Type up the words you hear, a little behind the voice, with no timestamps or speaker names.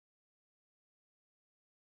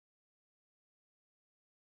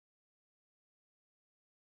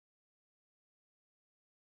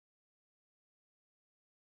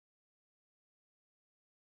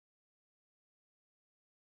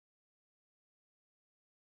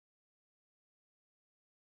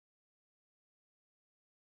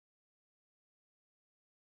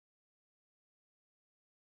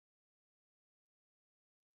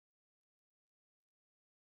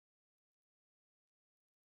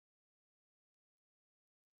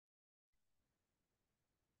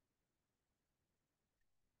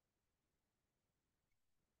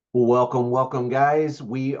Welcome, welcome, guys.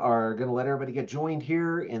 We are going to let everybody get joined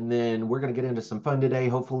here, and then we're going to get into some fun today.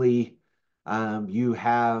 Hopefully, you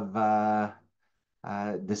have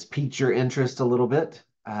this piqued your interest a little bit.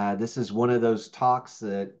 This is one of those talks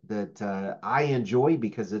that I enjoy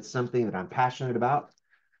because it's something that I'm passionate about.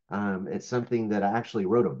 It's something that I actually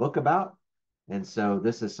wrote a book about, and so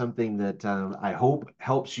this is something that I hope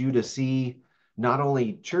helps you to see not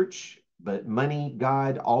only church, but money,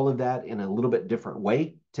 God, all of that in a little bit different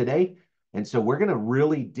way today. And so we're going to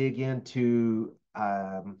really dig into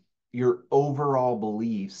your overall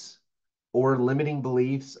beliefs or limiting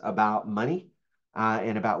beliefs about money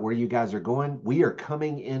and about where you guys are going. We are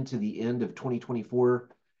coming into the end of 2024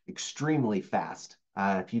 extremely fast.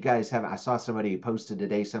 If you guys haven't, I saw somebody posted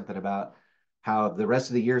today something about how the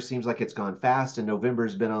rest of the year seems like it's gone fast and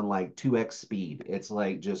November's been on like 2x speed. It's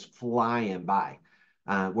like just flying by.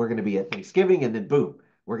 We're going to be at Thanksgiving and then boom,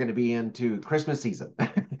 we're going to be into Christmas season.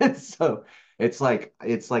 So it's like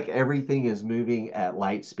everything is moving at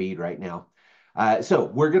light speed right now. So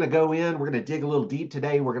we're going to go in, we're going to dig a little deep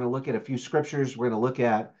today. We're going to look at a few scriptures. We're going to look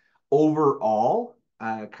at overall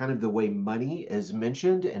kind of the way money is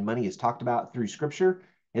mentioned and money is talked about through scripture.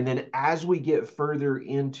 And then as we get further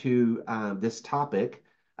into this topic,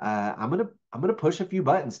 I'm gonna push a few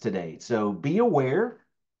buttons today. So be aware,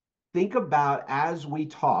 think about as we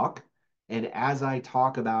talk and as I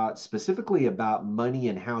talk about specifically about money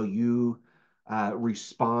and how you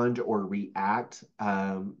respond or react.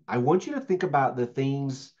 I want you to think about the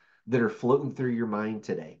things that are floating through your mind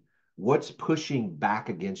today. What's pushing back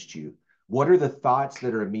against you? What are the thoughts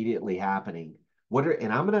that are immediately happening?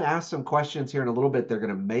 And I'm going to ask some questions here in a little bit. They're going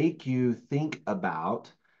to make you think about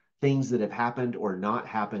things that have happened or not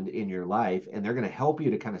happened in your life, and they're going to help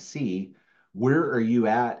you to kind of see where are you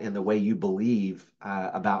at in the way you believe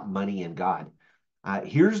about money and God.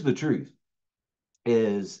 Here's the truth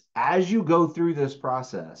is as you go through this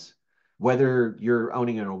process, whether you're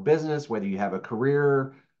owning your own business, whether you have a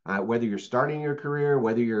career, whether you're starting your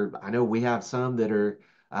career, I know we have some that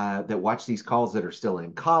watch these calls that are still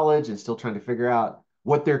in college and still trying to figure out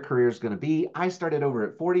what their career is going to be. I started over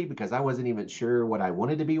at 40 because I wasn't even sure what I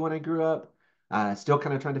wanted to be when I grew up. Still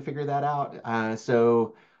kind of trying to figure that out.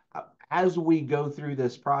 As we go through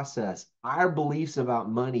this process, our beliefs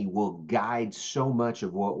about money will guide so much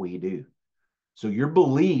of what we do. So your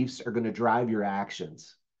beliefs are going to drive your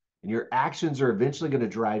actions, and your actions are eventually going to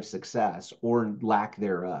drive success or lack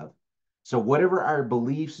thereof. So whatever our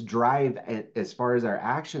beliefs drive as far as our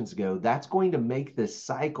actions go, that's going to make this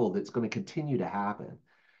cycle that's going to continue to happen.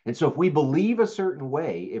 And so if we believe a certain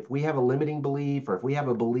way, if we have a limiting belief, or if we have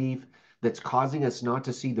a belief that's causing us not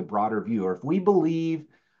to see the broader view, or if we believe,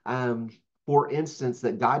 um, for instance,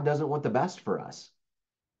 that God doesn't want the best for us,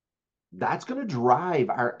 that's going to drive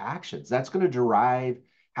our actions. That's going to drive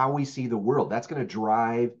how we see the world. That's going to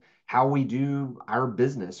drive how we do our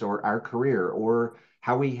business or our career or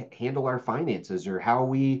how we handle our finances or how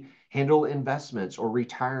we handle investments or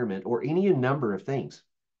retirement or any number of things.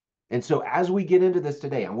 And so as we get into this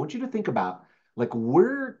today, I want you to think about like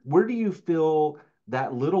where do you feel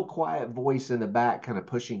that little quiet voice in the back kind of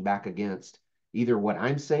pushing back against either what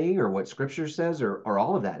I'm saying or what scripture says or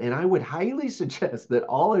all of that. And I would highly suggest that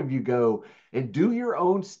all of you go and do your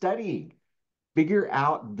own studying. Figure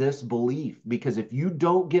out this belief because if you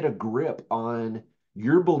don't get a grip on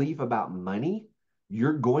your belief about money,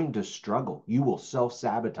 you're going to struggle. You will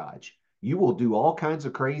self-sabotage. You will do all kinds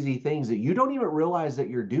of crazy things that you don't even realize that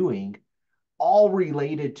you're doing, all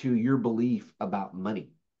related to your belief about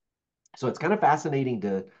money. So it's kind of fascinating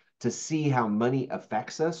to see how money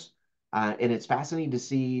affects us, and it's fascinating to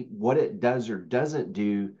see what it does or doesn't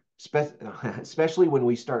do, especially when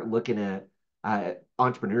we start looking at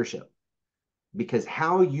entrepreneurship. Because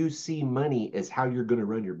how you see money is how you're going to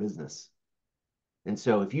run your business. And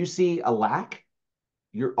so if you see a lack,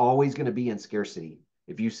 you're always going to be in scarcity.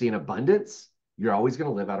 If you see an abundance, you're always going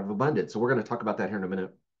to live out of abundance. So we're going to talk about that here in a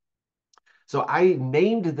minute. So I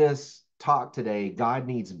named this talk today, God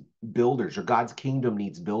Needs Builders, or God's Kingdom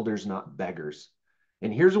Needs Builders, Not Beggars.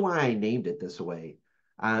 And here's why I named it this way.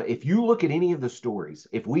 If you look at any of the stories,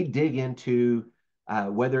 if we dig into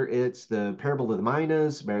whether it's the parable of the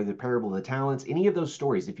minas, or the parable of the talents, any of those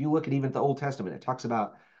stories, if you look at even the Old Testament, it talks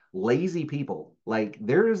about lazy people. Like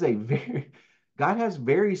there is a very, God has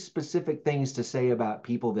very specific things to say about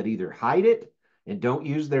people that either hide it and don't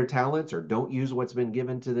use their talents or don't use what's been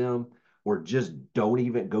given to them or just don't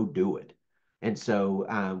even go do it. And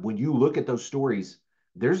so when you look at those stories,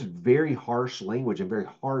 there's very harsh language and very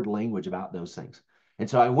hard language about those things. And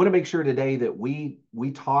so I want to make sure today that we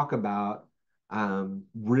talk about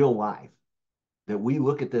real life, that we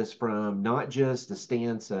look at this from not just the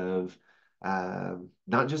stance of,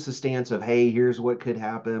 hey, here's what could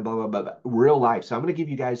happen, blah, blah, blah, blah, real life. So I'm going to give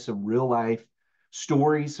you guys some real life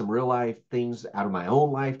stories, some real life things out of my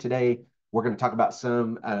own life today. We're going to talk about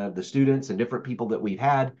some of the students and different people that we've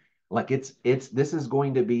had. Like this is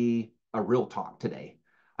going to be a real talk today.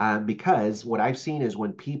 Because what I've seen is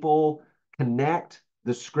when people connect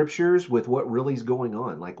the scriptures with what really is going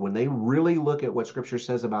on, like when they really look at what scripture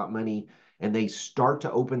says about money and they start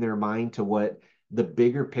to open their mind to what the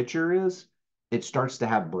bigger picture is, it starts to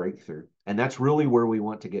have breakthrough. And that's really where we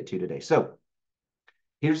want to get to today. So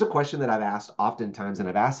here's a question that I've asked oftentimes, and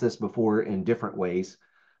I've asked this before in different ways.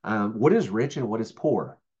 What is rich and what is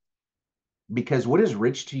poor? Because what is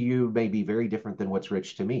rich to you may be very different than what's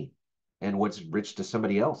rich to me, and what's rich to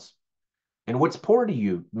somebody else. And what's poor to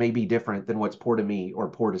you may be different than what's poor to me or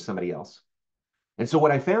poor to somebody else. And so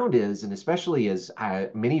what I found is, and especially as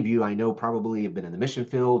many of you I know probably have been in the mission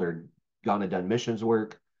field or gone and done missions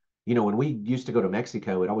work. You know, when we used to go to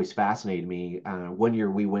Mexico, it always fascinated me. One year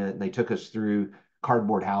we went and they took us through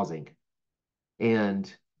cardboard housing,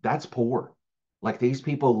 and that's poor. Like these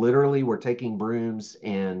people literally were taking brooms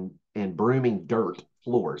and brooming dirt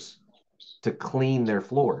floors to clean their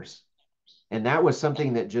floors. And that was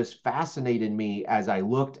something that just fascinated me as I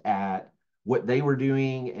looked at what they were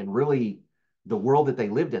doing and really the world that they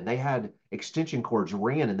lived in. They had extension cords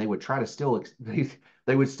ran and they would try to steal,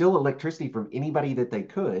 they would steal electricity from anybody that they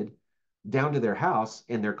could down to their house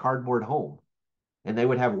in their cardboard home. And they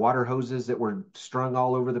would have water hoses that were strung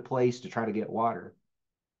all over the place to try to get water.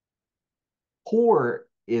 Poor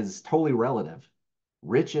is totally relative.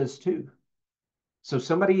 Rich is too. So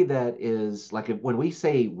somebody that is like, when we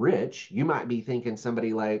say rich, you might be thinking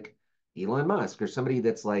somebody like Elon Musk or somebody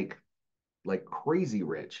that's like crazy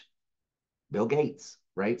rich, Bill Gates,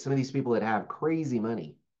 right? Some of these people that have crazy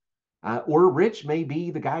money. Or rich may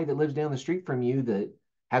be the guy that lives down the street from you that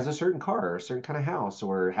has a certain car or a certain kind of house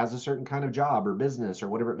or has a certain kind of job or business or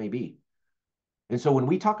whatever it may be. And so when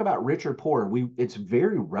we talk about rich or poor, it's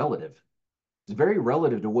very relative. It's very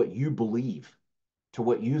relative to what you believe, to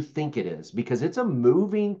what you think it is, because it's a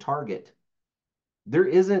moving target. There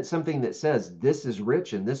isn't something that says this is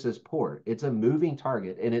rich and this is poor. It's a moving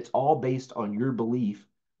target, and it's all based on your belief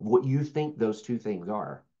of what you think those two things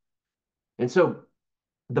are. And so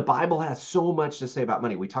the Bible has so much to say about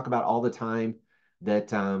money. We talk about all the time that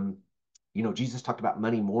Jesus talked about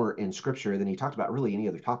money more in scripture than he talked about really any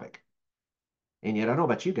other topic. And yet I don't know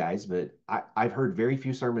about you guys, but I've heard very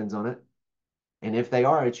few sermons on it. And if they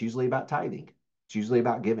are, it's usually about tithing. It's usually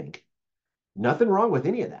about giving. Nothing wrong with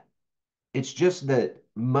any of that. It's just that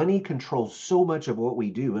money controls so much of what we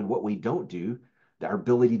do and what we don't do. Our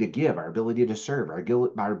ability to give, our ability to serve,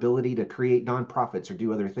 our ability to create nonprofits or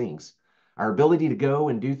do other things, our ability to go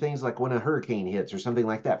and do things like when a hurricane hits or something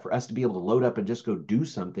like that, for us to be able to load up and just go do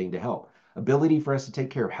something to help. Ability for us to take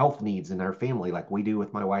care of health needs in our family, like we do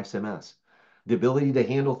with my wife's MS. The ability to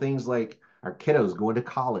handle things like our kiddos going to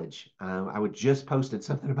college. I would just posted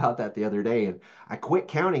something about that the other day, and I quit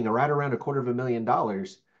counting right around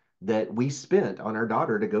 $250,000 that we spent on our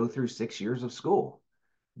daughter to go through 6 years of school.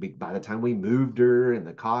 By the time we moved her and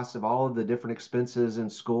the cost of all of the different expenses in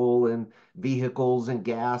school and vehicles and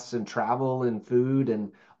gas and travel and food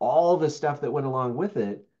and all the stuff that went along with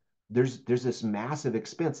it, there's this massive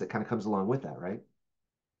expense that kind of comes along with that, right?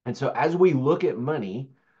 And so as we look at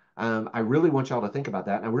money, I really want y'all to think about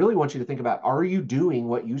that. And I really want you to think about, are you doing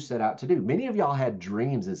what you set out to do? Many of y'all had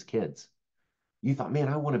dreams as kids. You thought, man,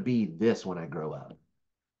 I want to be this when I grow up.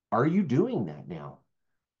 Are you doing that now?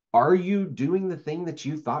 Are you doing the thing that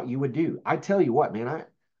you thought you would do? I tell you what, man,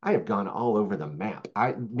 I have gone all over the map.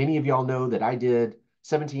 Many of y'all know that I did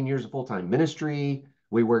 17 years of full-time ministry.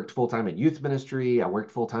 We worked full-time in youth ministry. I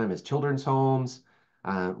worked full-time as children's homes,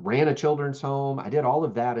 ran a children's home. I did all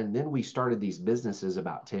of that. And then we started these businesses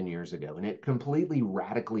about 10 years ago, and it completely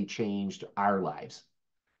radically changed our lives.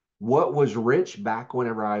 What was rich back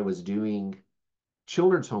whenever I was doing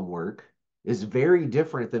children's home work is very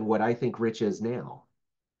different than what I think rich is now.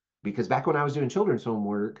 Because back when I was doing children's home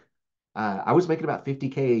work, I was making about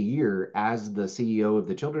 50K a year as the CEO of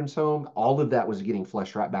the children's home. All of that was getting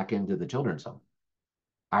flushed right back into the children's home.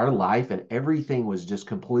 Our life and everything was just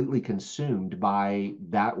completely consumed by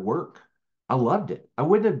that work. I loved it. I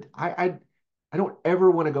wouldn't have, I don't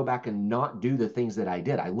ever want to go back and not do the things that I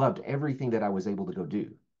did. I loved everything that I was able to go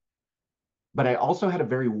do. But I also had a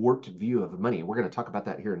very warped view of money. We're going to talk about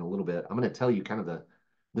that here in a little bit. I'm going to tell you kind of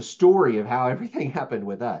the story of how everything happened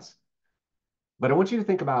with us. But I want you to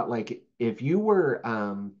think about, like, if you were,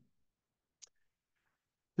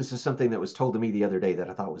 this is something that was told to me the other day that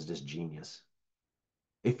I thought was just genius.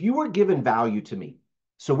 If you were giving value to me,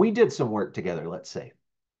 so we did some work together, let's say,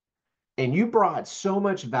 and you brought so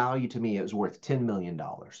much value to me, it was worth $10 million.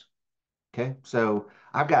 Okay. So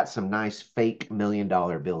I've got some nice fake $1 million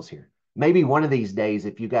bills here. Maybe one of these days,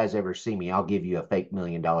 if you guys ever see me, I'll give you a fake $1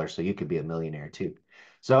 million so you could be a millionaire too.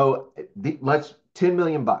 So let's 10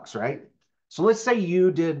 million bucks, right? So let's say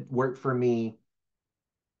you did work for me.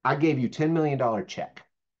 I gave you $10 million check,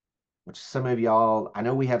 which some of y'all, I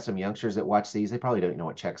know we have some youngsters that watch these. They probably don't know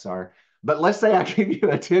what checks are, but let's say I give you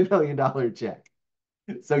a $10 million check.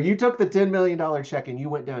 So you took the $10 million check and you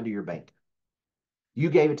went down to your bank. You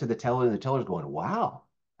gave it to the teller, and the teller's going, wow,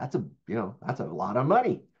 that's a lot of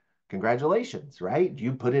money. Congratulations, right?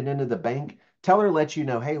 You put it into the bank. Teller lets you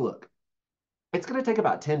know, hey, look, it's going to take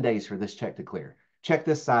about 10 days for this check to clear. Check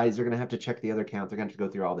this size. They're going to have to check the other account. They're going to have to go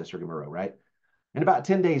through all this rigmarole, right? And about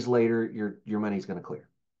 10 days later, your money's going to clear.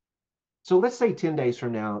 So let's say 10 days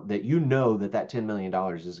from now that you know that that $10 million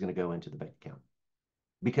is going to go into the bank account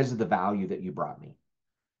because of the value that you brought me.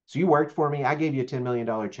 So you worked for me. I gave you a $10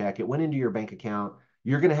 million check. It went into your bank account.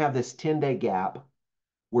 You're going to have this 10-day gap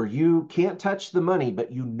where you can't touch the money,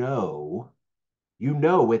 but you know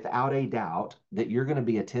without a doubt that you're going to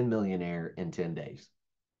be a 10 millionaire in 10 days.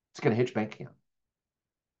 It's going to hit your bank account.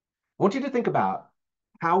 I want you to think about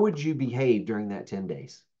how would you behave during that 10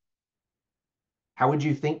 days? How would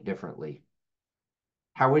you think differently?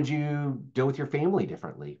 How would you deal with your family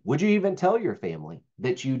differently? Would you even tell your family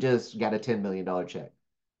that you just got a $10 million check?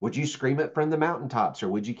 Would you scream it from the mountaintops or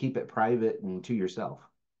would you keep it private and to yourself?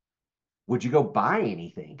 Would you go buy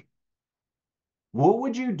anything? What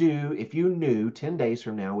would you do if you knew 10 days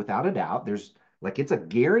from now, without a doubt, there's like it's a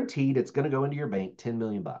guaranteed it's going to go into your bank 10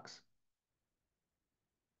 million bucks.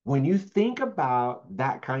 When you think about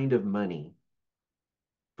that kind of money,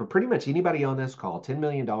 for pretty much anybody on this call, $10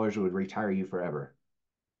 million would retire you forever.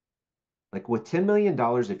 Like with $10 million,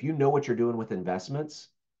 if you know what you're doing with investments,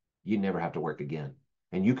 you never have to work again.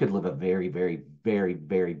 And you could live a very, very, very,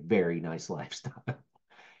 very, very nice lifestyle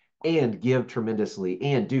and give tremendously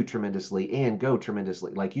and do tremendously and go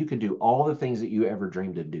tremendously. Like you could do all the things that you ever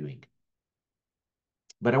dreamed of doing.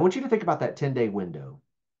 But I want you to think about that 10-day window.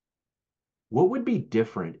 What would be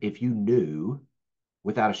different if you knew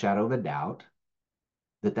without a shadow of a doubt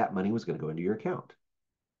that that money was going to go into your account?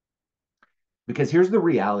 Because here's the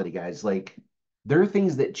reality, guys. Like there are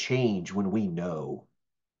things that change when we know.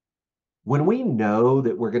 When we know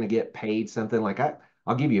that we're going to get paid something like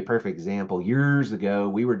I'll give you a perfect example. Years ago,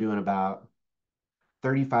 we were doing about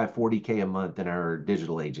 35, 40K a month in our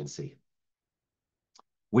digital agency.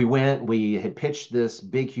 We had pitched this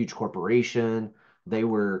big, huge corporation. They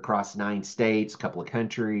were across 9 states, a couple of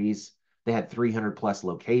countries. They had 300 plus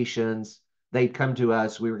locations. They'd come to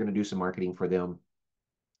us. We were going to do some marketing for them.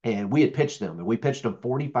 And we had pitched them, and we pitched them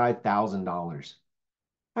 $45,000.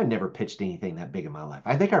 I've never pitched anything that big in my life.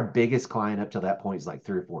 I think our biggest client up to that point is like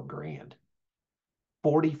 3 or 4 grand.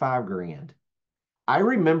 45 grand. I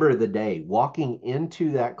remember the day walking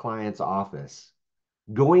into that client's office,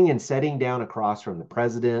 going and sitting down across from the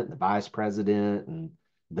president, the vice president, and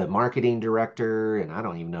the marketing director, and I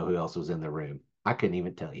don't even know who else was in the room. I couldn't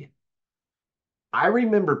even tell you. I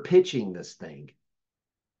remember pitching this thing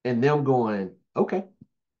and them going, okay,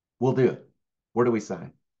 we'll do it. Where do we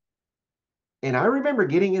sign? And I remember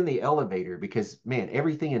getting in the elevator because, man,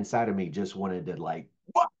 everything inside of me just wanted to like,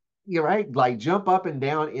 what? You're right, like jump up and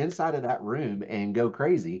down inside of that room and go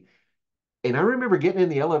crazy. And I remember getting in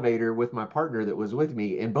the elevator with my partner that was with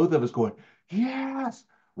me, and both of us going, yes,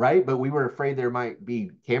 right? But we were afraid there might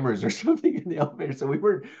be cameras or something in the elevator. So we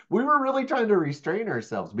were really trying to restrain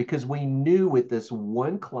ourselves because we knew with this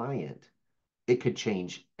one client, it could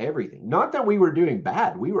change everything. Not that we were doing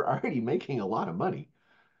bad. We were already making a lot of money.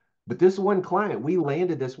 But this one client, we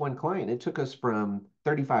landed this one client. It took us from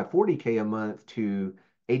 35, 40K a month to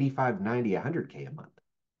 85, 90, 100K a month.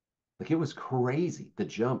 Like it was crazy, the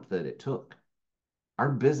jump that it took. Our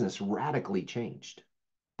business radically changed.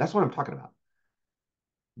 That's what I'm talking about.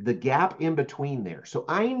 The gap in between there. So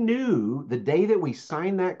I knew the day that we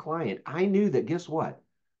signed that client, I knew that guess what?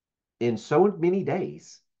 In so many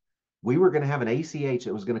days, we were going to have an ACH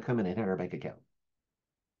that was going to come in and hit our bank account.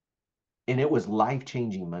 And it was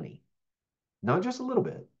life-changing money. Not just a little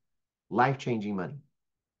bit, life-changing money.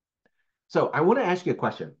 So I want to ask you a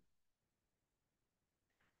question.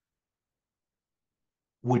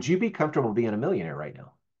 Would you be comfortable being a millionaire right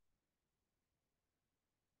now?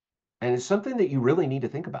 And it's something that you really need to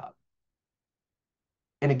think about.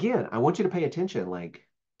 And again, I want you to pay attention like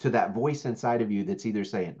to that voice inside of you that's either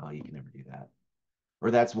saying, "Oh, you can never do that."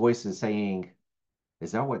 Or that voice is saying,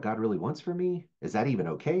 "Is that what God really wants for me? Is that even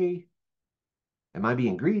okay? Am I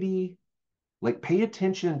being greedy?" Like pay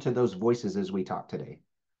attention to those voices as we talk today,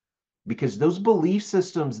 because those belief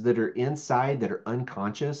systems that are inside that are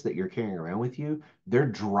unconscious that you're carrying around with you, they're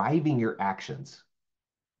driving your actions.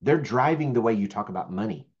 They're driving the way you talk about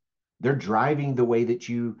money. They're driving the way that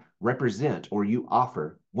you represent or you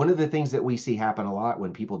offer. One of the things that we see happen a lot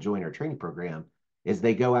when people join our training program is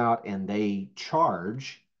they go out and they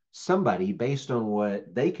charge somebody based on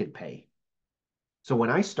what they could pay. So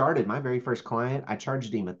when I started my very first client, I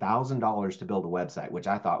charged him $1,000 to build a website, which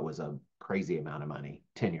I thought was a crazy amount of money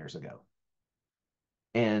 10 years ago.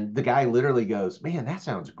 And the guy literally goes, "Man, that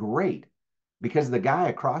sounds great." Because the guy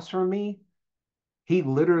across from me, he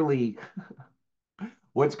literally,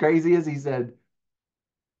 what's crazy is he said,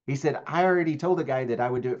 "I already told the guy that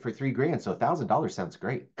I would do it for 3 grand. So $1,000 sounds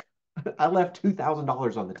great." I left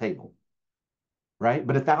 $2,000 on the table, right?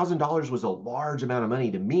 But $1,000 was a large amount of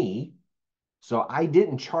money to me. So I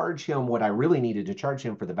didn't charge him what I really needed to charge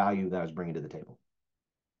him for the value that I was bringing to the table.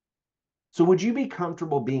 So would you be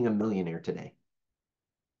comfortable being a millionaire today?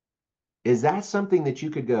 Is that something that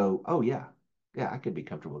you could go, "Oh yeah, yeah, I could be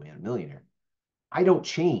comfortable being a millionaire. I don't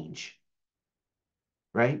change,"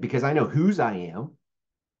 right? Because I know whose I am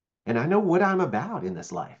and I know what I'm about in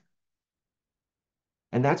this life.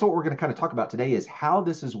 And that's what we're going to kind of talk about today is how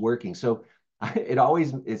this is working. So it's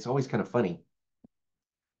always kind of funny.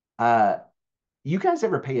 Uh, you guys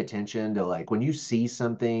ever pay attention to like when you see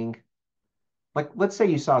something, like let's say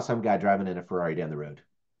you saw some guy driving in a Ferrari down the road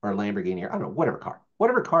or a Lamborghini or I don't know,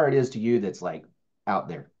 whatever car it is to you that's like out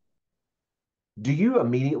there. Do you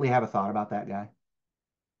immediately have a thought about that guy?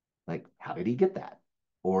 Like, how did he get that?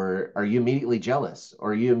 Or are you immediately jealous?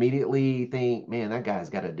 Or you immediately think, man, that guy's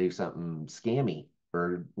got to do something scammy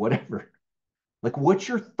or whatever? Like, what's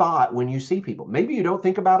your thought when you see people? Maybe you don't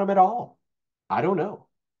think about them at all. I don't know.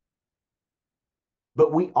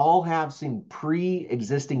 But we all have some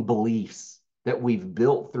pre-existing beliefs that we've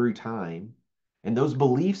built through time. And those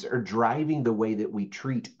beliefs are driving the way that we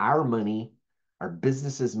treat our money, our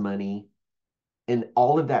business's money, and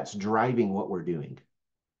all of that's driving what we're doing.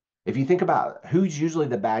 If you think about who's usually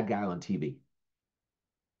the bad guy on TV,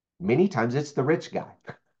 many times it's the rich guy,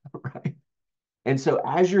 right? And so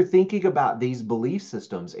as you're thinking about these belief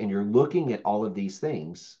systems and you're looking at all of these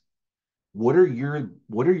things, what are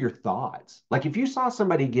your thoughts? Like if you saw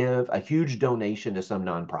somebody give a huge donation to some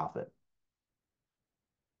nonprofit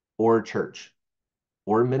or church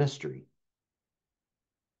or ministry,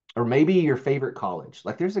 or maybe your favorite college.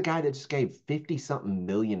 Like there's a guy that just gave 50 something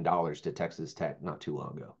million dollars to Texas Tech not too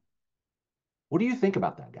long ago. What do you think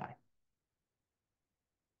about that guy?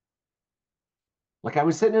 Like I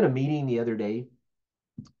was sitting in a meeting the other day.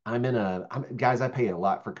 Guys, I pay a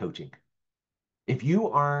lot for coaching. If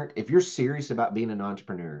you're serious about being an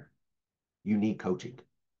entrepreneur, you need coaching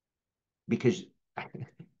because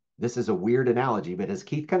this is a weird analogy, but as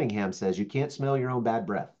Keith Cunningham says, you can't smell your own bad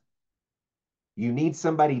breath. You need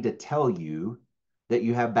somebody to tell you that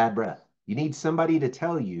you have bad breath. You need somebody to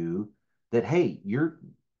tell you that, hey,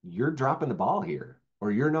 you're dropping the ball here,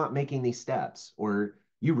 or you're not making these steps, or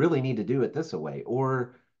you really need to do it this way,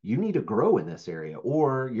 or you need to grow in this area,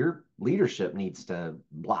 or your leadership needs to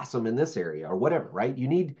blossom in this area, or whatever, right? You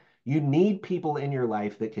need people in your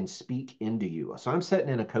life that can speak into you. So I'm sitting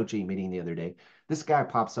in a coaching meeting the other day. This guy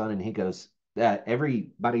pops on and he goes,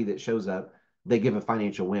 everybody that shows up, they give a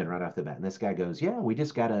financial win right off the bat. And this guy goes, "Yeah, we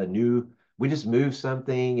just moved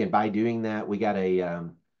something. And by doing that, we got a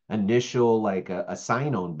initial, like a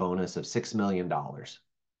sign-on bonus of $6 million."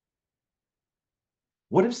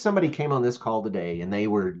 What if somebody came on this call today and they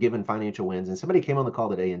were given financial wins and somebody came on the call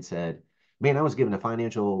today and said, "Man, I was given a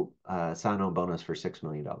financial sign-on bonus for $6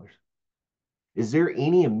 million." Is there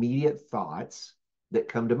any immediate thoughts that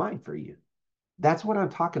come to mind for you? That's what I'm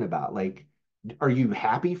talking about. Like, are you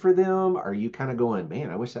happy for them? Are you kind of going,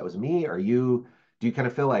 "Man, I wish that was me"? Do you kind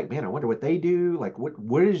of feel like, "Man, I wonder what they do"? Like,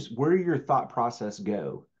 where your thought process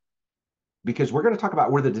go? Because we're going to talk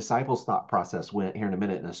about where the disciples' thought process went here in a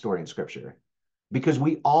minute in a story in scripture. Because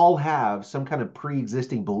we all have some kind of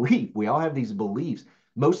pre-existing belief. We all have these beliefs.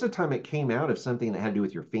 Most of the time it came out of something that had to do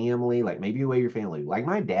with your family, like maybe the way your family, like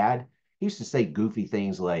my dad, he used to say goofy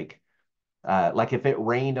things like if it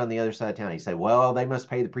rained on the other side of town, he'd say, "Well, they must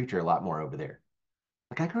pay the preacher a lot more over there."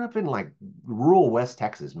 Like I grew up in like rural West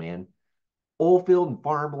Texas, man. Oil field and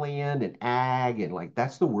farmland and ag, and like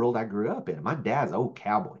that's the world I grew up in. My dad's an old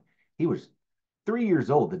cowboy. He was 3 years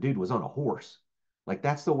old. The dude was on a horse. Like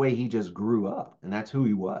that's the way he just grew up, and that's who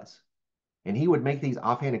he was. And he would make these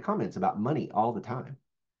offhanded comments about money all the time.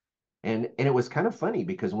 And it was kind of funny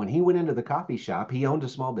because when he went into the coffee shop, he owned a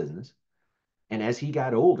small business. And as he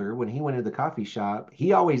got older, when he went into the coffee shop,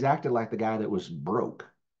 he always acted like the guy that was broke.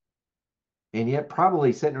 And yet,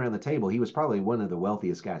 probably sitting around the table, he was probably one of the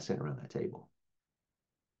wealthiest guys sitting around that table.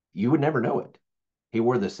 You would never know it. He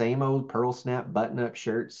wore the same old pearl snap button up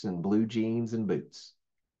shirts and blue jeans and boots.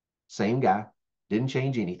 Same guy. Didn't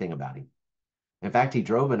change anything about him. In fact, he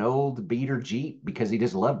drove an old beater Jeep because he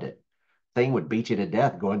just loved it. Thing would beat you to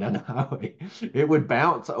death going down the highway. It would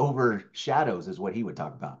bounce over shadows, is what he would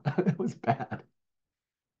talk about. It was bad.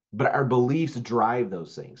 But our beliefs drive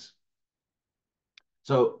those things.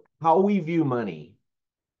 So, how we view money,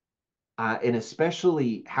 and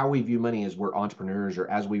especially how we view money as we're entrepreneurs or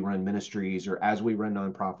as we run ministries or as we run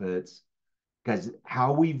nonprofits, because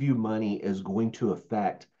how we view money is going to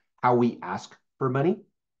affect how we ask for money.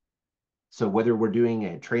 So whether we're doing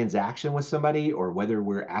a transaction with somebody or whether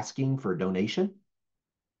we're asking for a donation,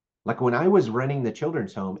 like when I was running the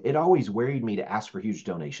children's home, it always worried me to ask for huge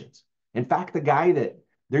donations. In fact, there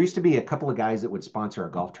used to be a couple of guys that would sponsor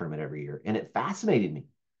a golf tournament every year, and it fascinated me.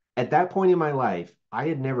 At that point in my life, I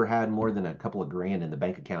had never had more than a couple of grand in the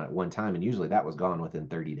bank account at one time, and usually that was gone within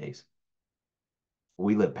 30 days.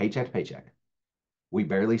 We lived paycheck to paycheck. We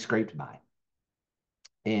barely scraped by.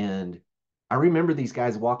 And I remember these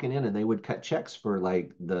guys walking in and they would cut checks for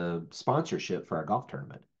like the sponsorship for our golf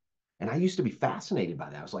tournament. And I used to be fascinated by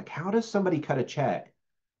that. I was like, how does somebody cut a check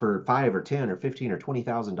for 5 or 10 or 15 or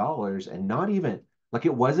 $20,000 and not even like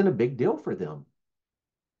it wasn't a big deal for them?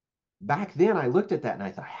 Back then, I looked at that and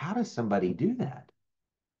I thought, how does somebody do that?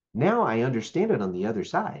 Now I understand it on the other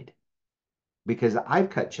side because I've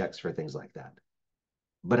cut checks for things like that.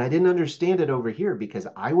 But I didn't understand it over here because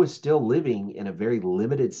I was still living in a very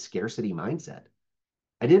limited scarcity mindset.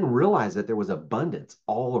 I didn't realize that there was abundance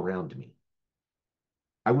all around me.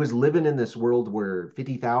 I was living in this world where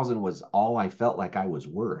 50,000 was all I felt like I was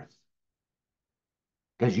worth.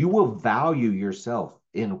 Because you will value yourself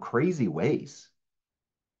in crazy ways.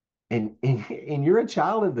 And you're a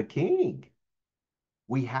child of the king.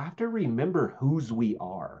 We have to remember whose we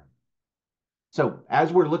are. So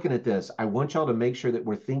as we're looking at this, I want y'all to make sure that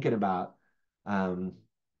we're thinking about um,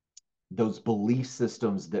 those belief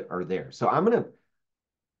systems that are there. So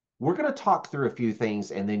we're gonna talk through a few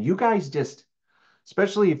things, and then you guys just,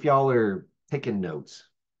 especially if y'all are taking notes,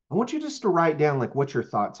 I want you just to write down like what your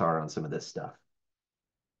thoughts are on some of this stuff.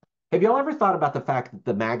 Have y'all ever thought about the fact that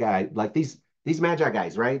the magi, like these magi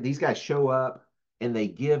guys, right? These guys show up and they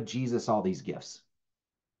give Jesus all these gifts.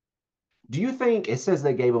 Do you think it says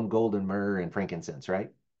they gave him gold and myrrh and frankincense,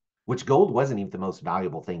 right? Which gold wasn't even the most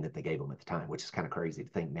valuable thing that they gave him at the time, which is kind of crazy to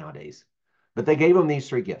think nowadays. But they gave him these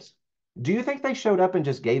three gifts. Do you think they showed up and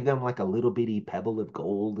just gave them like a little bitty pebble of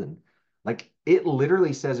gold? And like it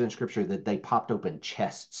literally says in scripture that they popped open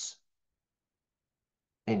chests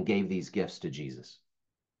and gave these gifts to Jesus.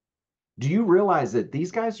 Do you realize that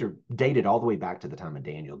these guys are dated all the way back to the time of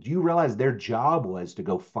Daniel? Do you realize their job was to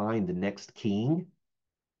go find the next king?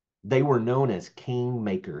 They were known as king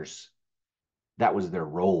makers. That was their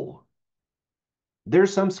role.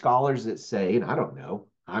 There's some scholars that say, and I don't know,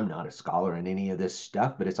 I'm not a scholar in any of this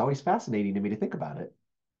stuff, but it's always fascinating to me to think about it.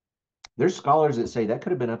 There's scholars that say that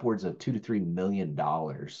could have been upwards of $2 to $3 million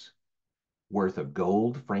worth of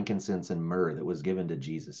gold, frankincense, and myrrh that was given to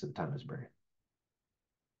Jesus at the time of his birth.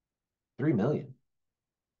 3 million.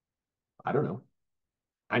 I don't know.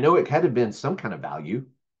 I know it had to have been some kind of value.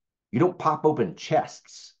 You don't pop open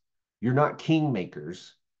chests. You're not king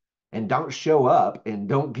makers. And don't show up and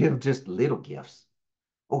don't give just little gifts.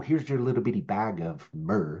 Oh, here's your little bitty bag of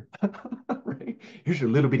myrrh. Right? Here's your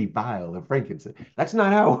little bitty vial of frankincense. That's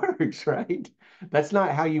not how it works, right? That's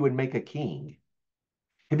not how you would make a king.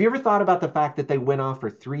 Have you ever thought about the fact that they went off for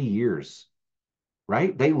 3 years,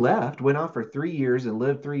 right? They left, went off for 3 years and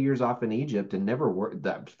lived 3 years off in Egypt and never worked,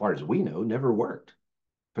 as far as we know, never worked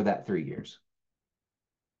for that 3 years.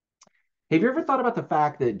 Have you ever thought about the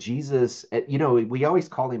fact that Jesus, we always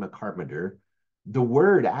call him a carpenter. The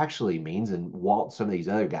word actually means, and Walt, some of these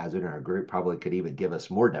other guys in our group probably could even give us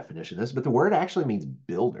more definition of this, but the word actually means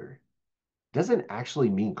builder. It doesn't actually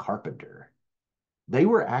mean carpenter. They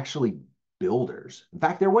were actually builders. In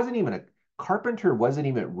fact, carpenter wasn't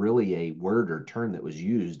even really a word or term that was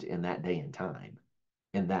used in that day and time,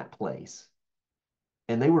 in that place.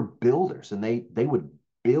 And they were builders and they would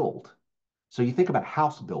build. So you think about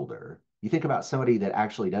house builder, you think about somebody that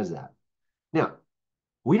actually does that. Now,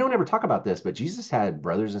 we don't ever talk about this, but Jesus had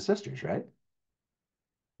brothers and sisters, right?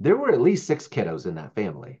 There were at least six kiddos in that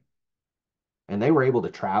family, and they were able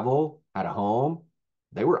to travel, had a home.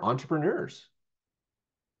 They were entrepreneurs.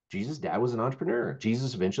 Jesus' dad was an entrepreneur.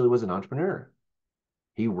 Jesus eventually was an entrepreneur.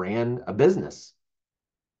 He ran a business.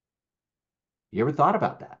 You ever thought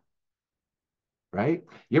about that? Right?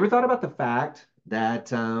 You ever thought about the fact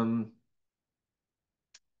that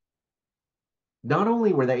Not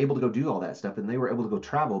only were they able to go do all that stuff and they were able to go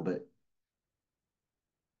travel, but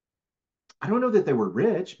I don't know that they were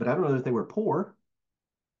rich, but I don't know that they were poor.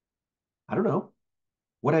 I don't know.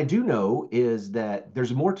 What I do know is that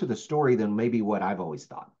there's more to the story than maybe what I've always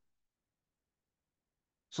thought.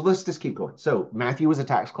 So let's just keep going. So Matthew was a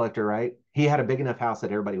tax collector, right? He had a big enough house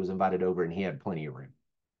that everybody was invited over and he had plenty of room.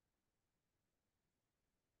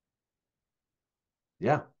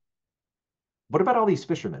 Yeah. What about all these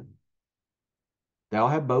fishermen? They all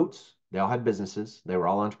had boats, they all had businesses, they were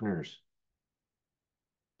all entrepreneurs.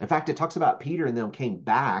 In fact, it talks about Peter and them came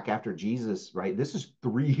back after Jesus, right? This is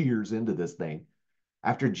 3 years into this thing.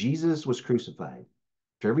 After Jesus was crucified,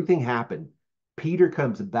 after everything happened, Peter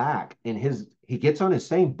comes back and he gets on his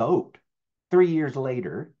same boat 3 years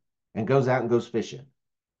later and goes out and goes fishing.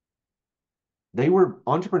 They were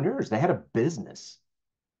entrepreneurs. They had a business.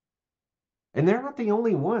 And they're not the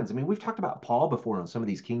only ones. I mean, we've talked about Paul before on some of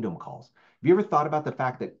these kingdom calls. Have you ever thought about the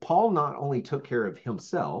fact that Paul not only took care of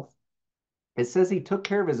himself, it says he took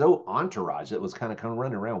care of his own entourage that was kind of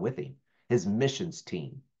running around with him, his missions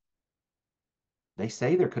team. They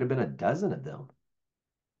say there could have been a dozen of them.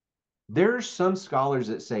 There are some scholars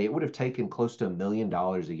that say it would have taken close to $1 million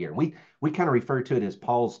a year. We kind of refer to it as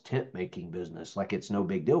Paul's tent making business, like it's no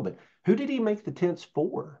big deal. But who did he make the tents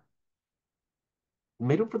for? He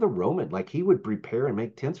made them for the Roman. Like he would prepare and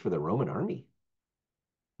make tents for the Roman army.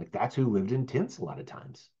 Like that's who lived in tents a lot of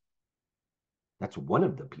times. That's one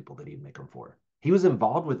of the people that he'd make them for. He was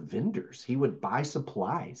involved with vendors. He would buy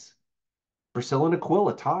supplies. Priscilla and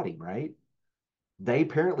Aquila taught him, right? They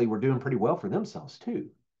apparently were doing pretty well for themselves too.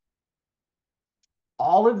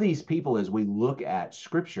 All of these people, as we look at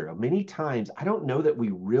scripture, many times I don't know that we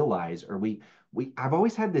realize, or we I've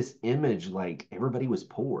always had this image like everybody was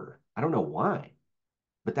poor. I don't know why,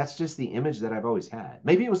 but that's just the image that I've always had.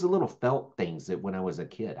 Maybe it was the little felt things that when I was a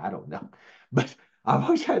kid, I don't know. But I've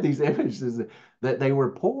always had these images that they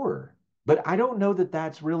were poor. But I don't know that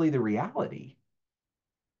that's really the reality.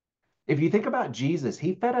 If you think about Jesus,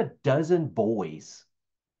 he fed a dozen boys.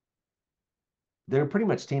 They're pretty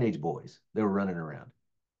much teenage boys. They were running around.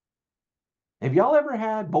 Have y'all ever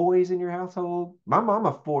had boys in your household? My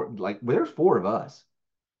mama like there's four of us.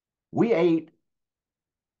 We ate.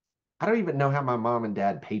 I don't even know how my mom and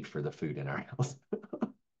dad paid for the food in our house.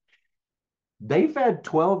 They fed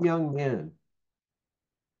 12 young men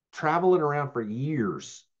traveling around for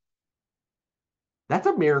years. That's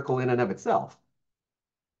a miracle in and of itself,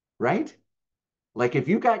 right? Like if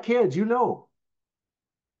you got kids, you know.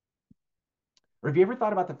 Or have you ever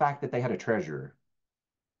thought about the fact that they had a treasurer,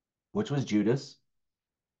 which was Judas?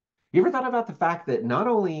 You ever thought about the fact that not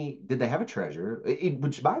only did they have a treasure,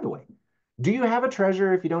 which by the way, do you have a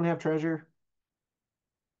treasure if you don't have treasure?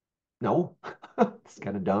 No. It's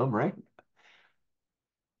kind of dumb, right?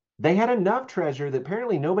 They had enough treasure that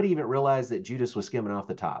apparently nobody even realized that Judas was skimming off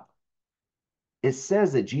the top. It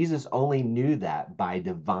says that Jesus only knew that by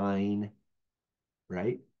divine,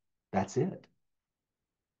 right? That's it.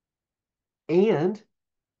 And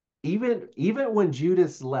even when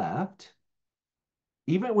Judas left,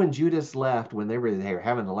 when they were there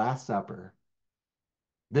having the Last Supper,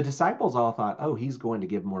 the disciples all thought, oh, he's going to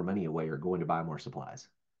give more money away or going to buy more supplies.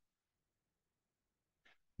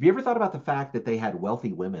 Have you ever thought about the fact that they had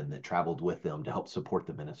wealthy women that traveled with them to help support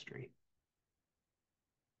the ministry?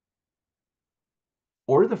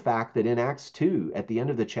 Or the fact that in Acts 2, at the end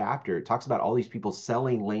of the chapter, it talks about all these people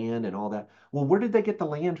selling land and all that. Well, where did they get the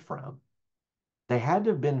land from? They had to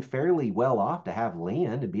have been fairly well off to have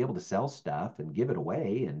land and be able to sell stuff and give it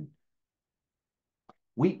away. And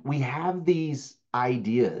we have these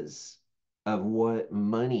ideas of what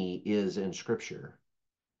money is in scripture.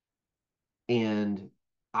 And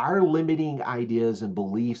our limiting ideas and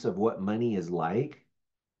beliefs of what money is like.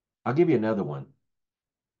 I'll give you another one.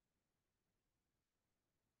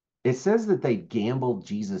 It says that they gambled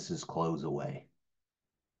Jesus's clothes away.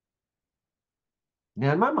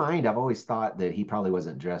 Now, in my mind, I've always thought that he probably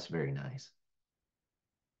wasn't dressed very nice.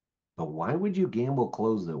 But why would you gamble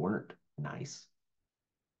clothes that weren't nice?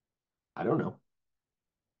 I don't know.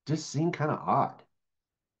 Just seemed kind of odd.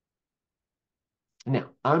 Now,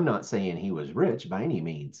 I'm not saying he was rich by any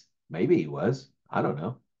means. Maybe he was. I don't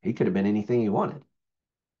know. He could have been anything he wanted.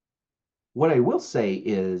 What I will say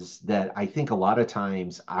is that I think a lot of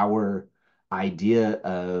times our idea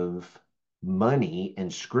of money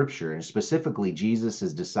and scripture, and specifically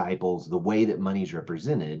Jesus's disciples, the way that money's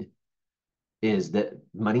represented, is that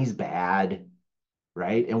money's bad,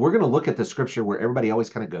 right? And we're going to look at the scripture where everybody always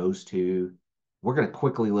kind of goes to. We're going to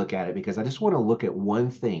quickly look at it because I just want to look at one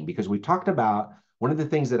thing because we talked about one of the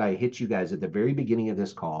things that I hit you guys at the very beginning of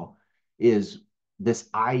this call is this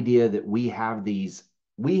idea that we have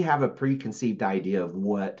a preconceived idea of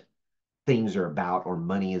what things are about or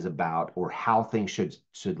money is about or how things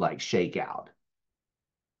should like shake out.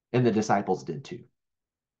 And the disciples did too.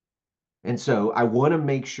 And so I want to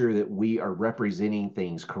make sure that we are representing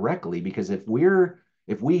things correctly, because if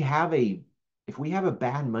we have a if we have a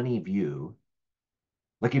bad money view,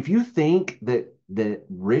 like if you think that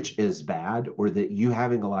rich is bad or that you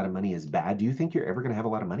having a lot of money is bad, do you think you're ever going to have a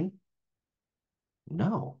lot of money?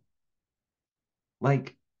 No.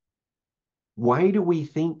 Like, why do we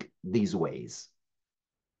think these ways?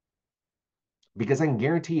 Because I can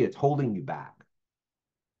guarantee you it's holding you back.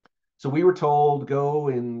 So we were told go,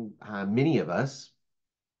 and many of us,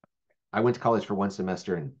 I went to college for one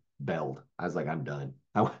semester and bailed. I was like, I'm done.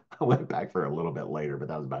 I went back for a little bit later, but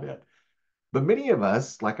that was about it. But many of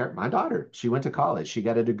us, like my daughter, she went to college. She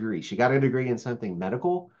got a degree. She got a degree in something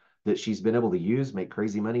medical that she's been able to use, make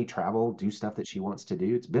crazy money, travel, do stuff that she wants to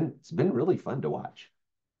do. It's been really fun to watch.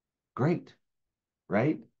 Great,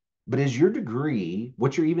 right? But is your degree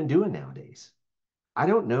what you're even doing nowadays? I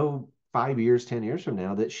don't know 5 years, 10 years from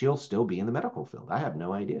now that she'll still be in the medical field. I have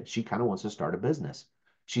no idea. She kind of wants to start a business.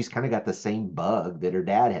 She's kind of got the same bug that her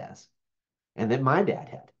dad has and that my dad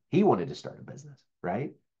had. He wanted to start a business,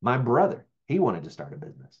 right? My brother, he wanted to start a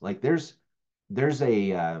business. Like there's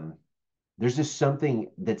a there's just something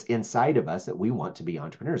that's inside of us that we want to be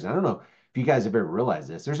entrepreneurs. And I don't know if you guys have ever realized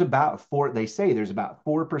this. They say there's about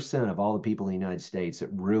 4% of all the people in the United States that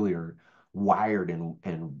really are wired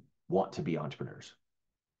and want to be entrepreneurs.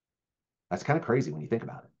 That's kind of crazy when you think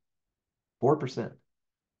about it. 4%.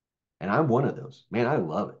 And I'm one of those. Man, I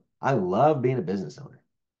love it. I love being a business owner.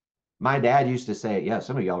 My dad used to say, yeah,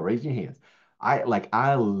 some of y'all raise your hands. I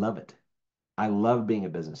love it. I love being a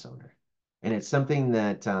business owner. And it's something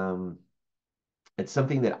that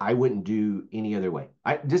I wouldn't do any other way.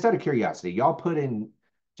 I just out of curiosity, y'all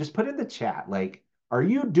just put in the chat, like, are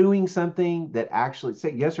you doing something that actually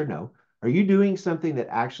say yes or no? Are you doing something that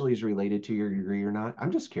actually is related to your degree or not?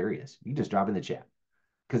 I'm just curious. You just drop in the chat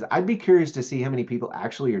because I'd be curious to see how many people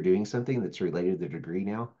actually are doing something that's related to their degree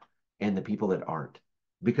now and the people that aren't.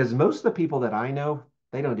 Because most of the people that I know,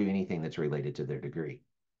 they don't do anything that's related to their degree.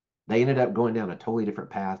 They ended up going down a totally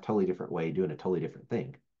different path, totally different way, doing a totally different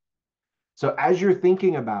thing. So as you're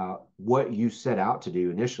thinking about what you set out to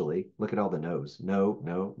do initially, look at all the no's. No,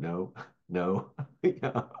 no, no, no.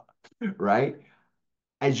 Yeah, right?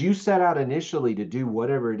 As you set out initially to do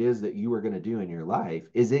whatever it is that you were going to do in your life,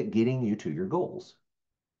 is it getting you to your goals?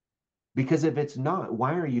 Because if it's not,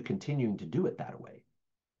 why are you continuing to do it that way?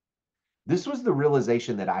 This was the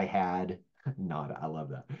realization that I had. Not, I love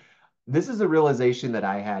that. This is a realization that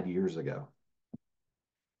I had years ago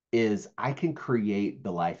is I can create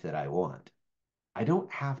the life that I want. I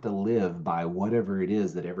don't have to live by whatever it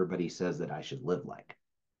is that everybody says that I should live like.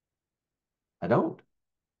 I don't.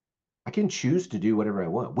 I can choose to do whatever I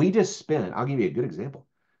want. I'll give you a good example.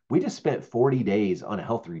 We just spent 40 days on a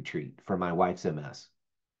health retreat for my wife's MS.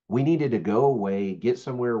 We needed to go away, get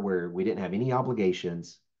somewhere where we didn't have any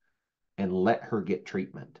obligations, and let her get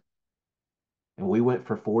treatment. And we went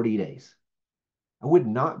for 40 days. I would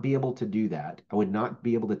not be able to do that. I would not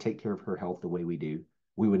be able to take care of her health the way we do.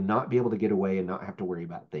 We would not be able to get away and not have to worry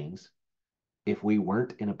about things if we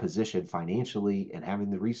weren't in a position financially and having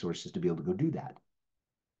the resources to be able to go do that.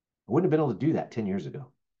 I wouldn't have been able to do that 10 years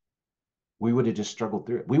ago. We would have just struggled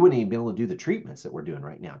through it. We wouldn't even be able to do the treatments that we're doing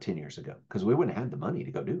right now 10 years ago because we wouldn't have had the money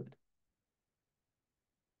to go do it.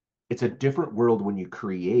 It's a different world when you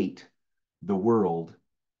create the world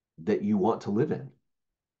that you want to live in.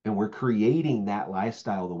 And we're creating that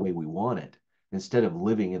lifestyle the way we want it instead of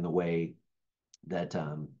living in the way that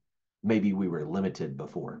maybe we were limited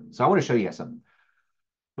before. So I want to show you guys something.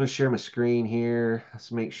 I'm going to share my screen here.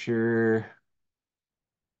 Let's make sure.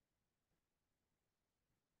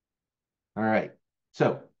 All right.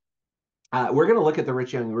 So we're going to look at the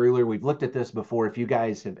rich young ruler. We've looked at this before. If you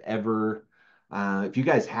guys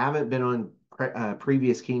haven't been on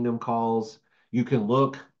previous Kingdom calls, you can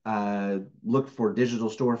look for digital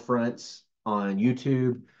storefronts on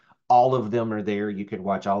YouTube. All of them are there. You can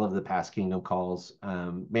watch all of the past Kingdom calls.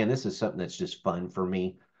 Man, this is something that's just fun for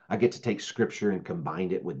me. I get to take scripture and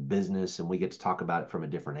combine it with business, and we get to talk about it from a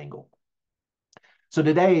different angle. So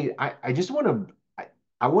today, I just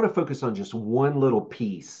I want to focus on just one little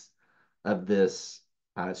piece of this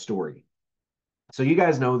story. So you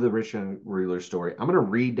guys know the rich young ruler story. I'm going to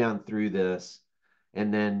read down through this,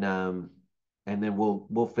 and then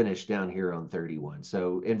we'll finish down here on 31.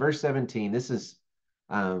 So in verse 17, this is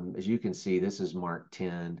as you can see, this is Mark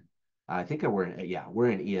 10. I think we're in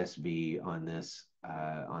ESV on this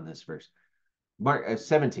verse. Mark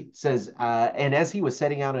 17 says, and as he was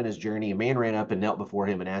setting out on his journey, a man ran up and knelt before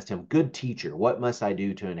him and asked him, "Good teacher, what must I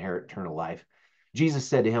do to inherit eternal life?" Jesus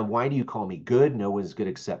said to him, "Why do you call me good? No one is good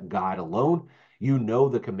except God alone. You know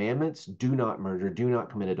the commandments: do not murder, do not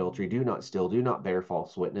commit adultery, do not steal, do not bear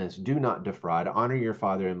false witness, do not defraud, honor your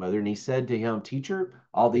father and mother." And he said to him, "Teacher,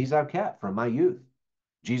 all these I've kept from my youth."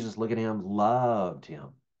 Jesus, looking at him, loved him.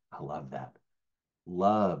 I love that.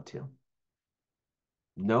 Loved him.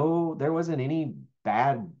 No, there wasn't any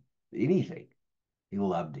bad anything. He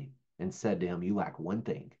loved him and said to him, "You lack one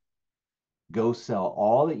thing. Go sell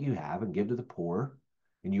all that you have and give to the poor,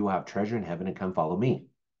 and you will have treasure in heaven, and come follow me."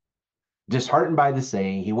 Disheartened by the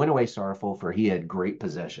saying, he went away sorrowful, for he had great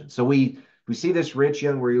possessions. So we see this rich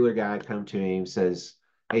young ruler guy come to him, says,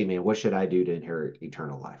 "Hey man, what should I do to inherit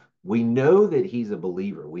eternal life?" We know that he's a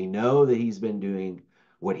believer. We know that he's been doing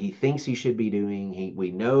what he thinks he should be doing.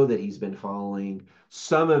 We know that he's been following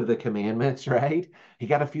some of the commandments, right? He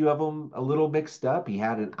got a few of them a little mixed up. He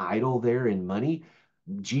had an idol there in money.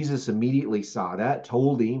 Jesus immediately saw that,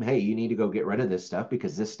 told him, "Hey, you need to go get rid of this stuff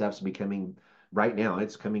because this stuff's becoming, right now,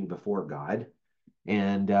 it's coming before God.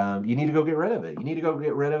 And you need to go get rid of it. You need to go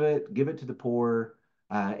get rid of it, give it to the poor."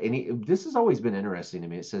 This has always been interesting to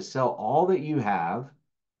me. It says, "Sell all that you have."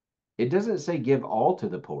 It doesn't say give all to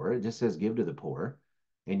the poor. It just says give to the poor,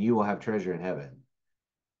 and you will have treasure in heaven.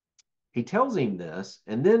 He tells him this,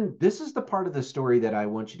 and then this is the part of the story that I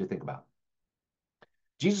want you to think about.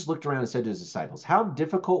 Jesus looked around and said to his disciples, "How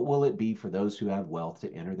difficult will it be for those who have wealth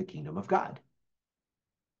to enter the kingdom of God?"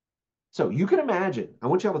 So you can imagine, I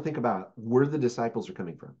want y'all to think about where the disciples are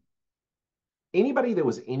coming from. Anybody that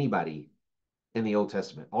was anybody in the Old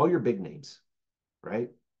Testament, all your big names,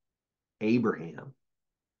 right? Abraham,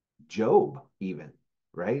 Job, even,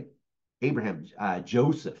 right? Abraham,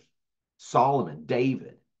 Joseph, Solomon,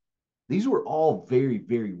 David. These were all very,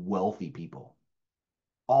 very wealthy people,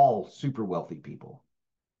 all super wealthy people.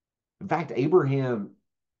 In fact, Abraham,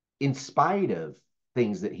 in spite of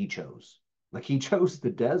things that he chose, like he chose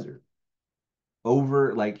the desert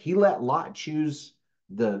over, like he let Lot choose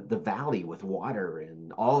the valley with water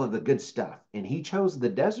and all of the good stuff, and he chose the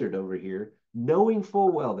desert over here, knowing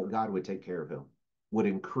full well that God would take care of him, would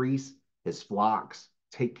increase his flocks,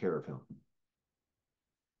 take care of him.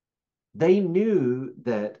 They knew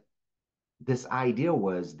that this idea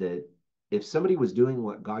was that if somebody was doing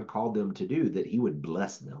what God called them to do, that he would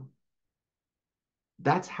bless them.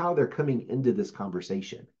 That's how they're coming into this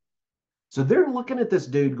conversation. So they're looking at this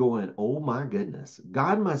dude going, "Oh my goodness,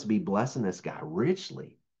 God must be blessing this guy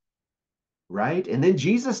richly." Right? And then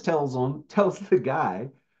Jesus tells the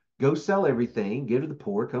guy, "Go sell everything, give to the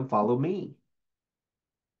poor, come follow me."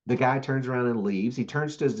 The guy turns around and leaves. He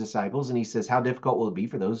turns to his disciples and he says, "How difficult will it be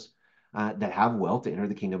for those that have wealth to enter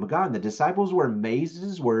the kingdom of God?" And the disciples were amazed at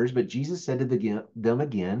his words, but Jesus said to them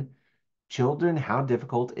again, "Children, how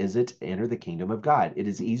difficult is it to enter the kingdom of God? It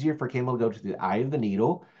is easier for a camel to go to the eye of the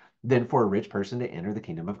needle than for a rich person to enter the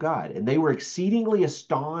kingdom of God." And they were exceedingly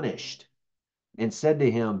astonished and said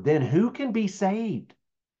to him, "Then who can be saved?"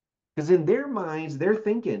 Because in their minds, they're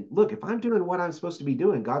thinking, "Look, if I'm doing what I'm supposed to be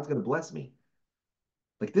doing, God's going to bless me.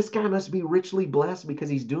 Like this guy must be richly blessed because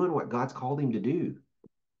he's doing what God's called him to do."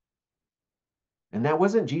 And that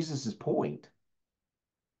wasn't Jesus's point,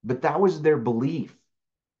 but that was their belief.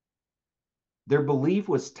 Their belief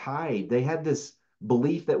was tied. They had this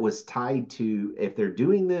belief that was tied to, if they're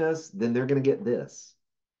doing this, then they're going to get this.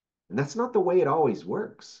 And that's not the way it always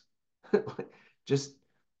works. Just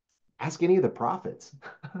ask any of the prophets.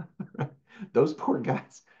 Those poor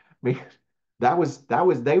guys, man, that was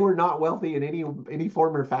they were not wealthy in any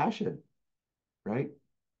form or fashion, right?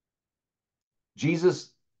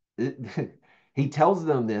 Jesus, he tells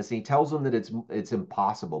them this. He tells them that it's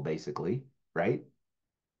impossible, basically, right?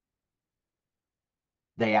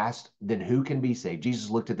 They asked, "Then who can be saved?"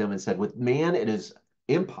 Jesus looked at them and said, "With man it is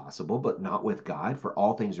impossible, but not with God, for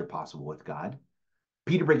all things are possible with God."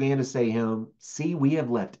 Peter began to say to him, "See, we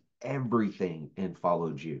have left everything and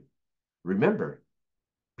followed you." Remember,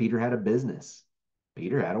 Peter had a business.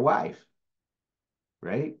 Peter had a wife,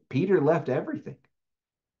 right? Peter left everything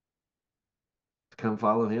to come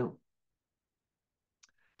follow him.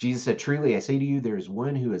 Jesus said, "Truly, I say to you, there is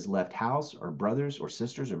one who has left house or brothers or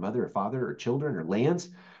sisters or mother or father or children or lands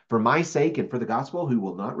for my sake and for the gospel, who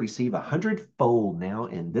will not receive 100-fold now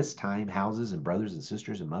in this time houses and brothers and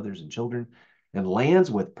sisters and mothers and children and lands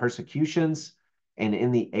with persecutions, and in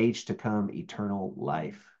the age to come eternal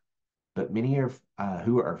life. But many are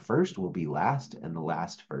who are first will be last, and the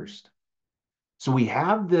last first." So we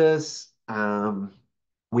have this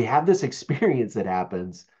experience that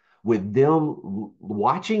happens with them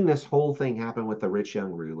watching this whole thing happen with the rich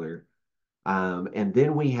young ruler. And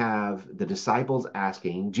then we have the disciples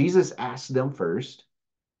asking. Jesus asked them first,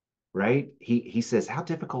 right? He says, "How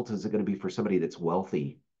difficult is it going to be for somebody that's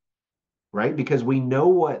wealthy?" Right? Because we know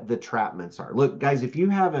what the entrapments are. Look, guys, if you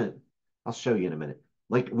haven't, I'll show you in a minute.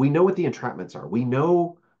 Like we know what the entrapments are. We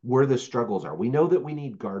know where the struggles are. We know that we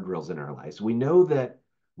need guardrails in our lives. We know that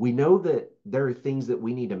there are things that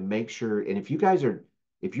we need to make sure. And if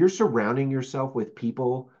you're surrounding yourself with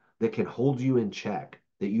people that can hold you in check,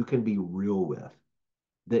 that you can be real with,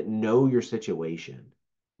 that know your situation.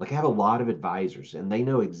 Like I have a lot of advisors and they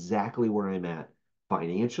know exactly where I'm at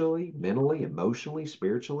financially, mentally, emotionally,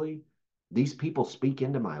 spiritually. These people speak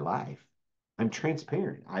into my life. I'm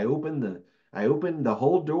transparent. I open the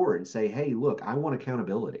whole door and say, "Hey, look, I want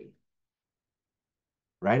accountability."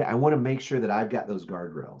 Right? I want to make sure that I've got those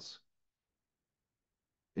guardrails.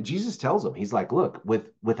 And Jesus tells them, he's like, "Look,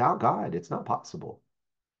 without God, it's not possible.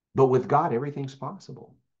 But with God, everything's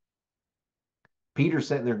possible." Peter's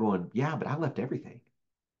sitting there going, "Yeah, but I left everything."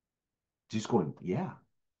 Jesus going, "Yeah,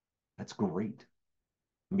 that's great.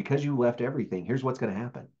 And because you left everything, here's what's going to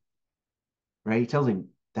happen." Right? He tells him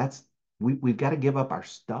that's we've got to give up our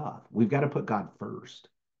stuff. We've got to put God first.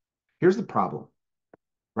 Here's the problem,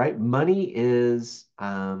 right? Money's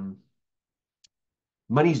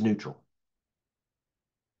neutral.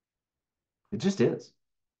 It just is.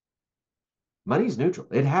 Money's neutral.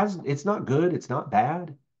 It's not good, it's not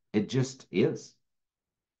bad. It just is.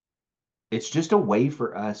 It's just a way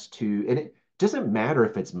for us to, and it doesn't matter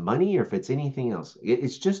if it's money or if it's anything else.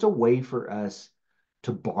 It's just a way for us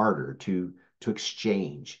to barter, to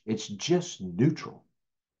exchange. It's just neutral.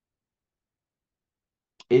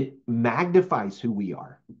 It magnifies who we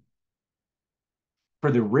are.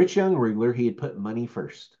 For the rich young ruler, he had put money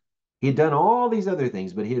first. He had done all these other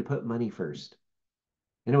things, but he had put money first.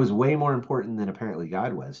 And it was way more important than apparently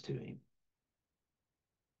God was to him.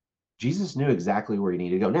 Jesus knew exactly where he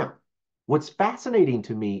needed to go. Now, what's fascinating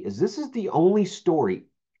to me is this is the only story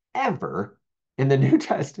ever in the New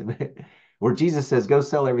Testament where Jesus says, "Go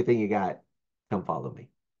sell everything you got, come follow me."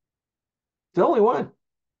 It's the only one.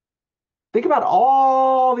 Think about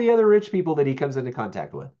all the other rich people that he comes into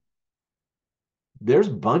contact with. There's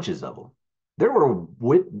bunches of them. There were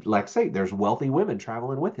like I say, there's wealthy women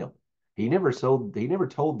traveling with him. He never told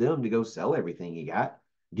them to go sell everything he got,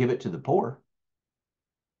 give it to the poor.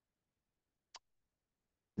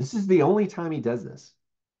 This is the only time he does this.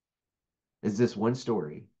 Is this one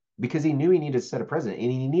story because he knew he needed to set a precedent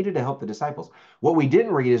and he needed to help the disciples. What we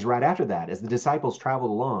didn't read is right after that, as the disciples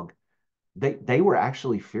traveled along, they were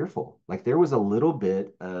actually fearful. Like there was a little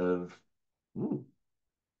bit of, mm,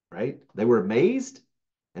 right? They were amazed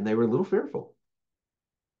and they were a little fearful.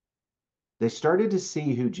 They started to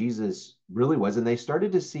see who Jesus really was, and they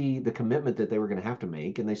started to see the commitment that they were going to have to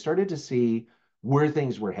make, and they started to see where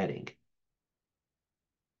things were heading.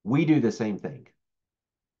 We do the same thing.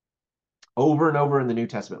 Over and over in the New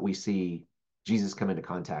Testament, we see Jesus come into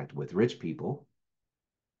contact with rich people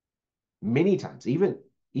many times, even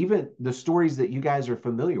the stories that you guys are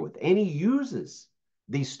familiar with. And he uses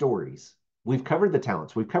these stories. We've covered the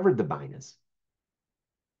talents, we've covered the minas.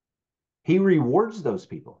 He rewards those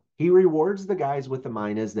people. He rewards the guys with the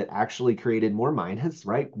minas that actually created more minas,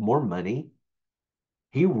 right? More money.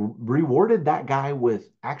 He rewarded that guy with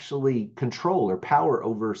actually control or power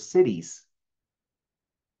over cities.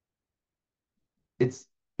 It's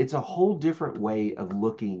it's a whole different way of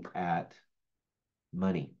looking at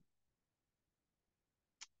money.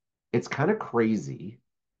 It's kind of crazy.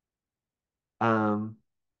 Um,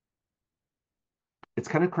 it's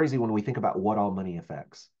kind of crazy when we think about what all money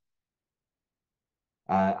affects.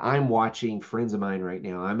 I'm watching friends of mine right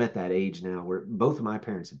now. I'm at that age now where both of my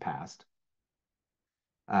parents have passed.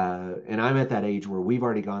 And I'm at that age where we've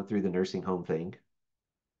already gone through the nursing home thing.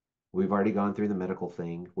 We've already gone through the medical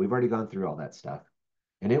thing. We've already gone through all that stuff.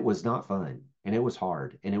 And it was not fun. And it was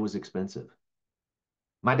hard. And it was expensive.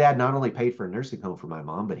 My dad not only paid for a nursing home for my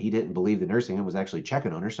mom, but he didn't believe the nursing home was actually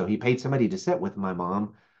checking on her. So he paid somebody to sit with my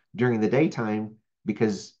mom during the daytime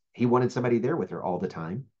because he wanted somebody there with her all the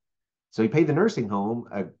time. So he paid the nursing home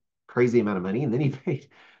a crazy amount of money. And then he paid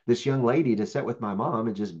this young lady to sit with my mom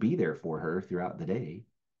and just be there for her throughout the day.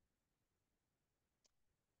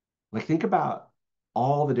 Like, think about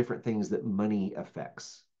all the different things that money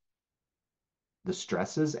affects, the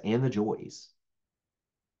stresses and the joys,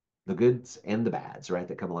 the goods and the bads, right,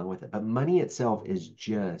 that come along with it. But money itself is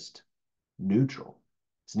just neutral.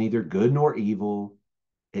 It's neither good nor evil.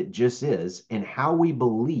 It just is. And how we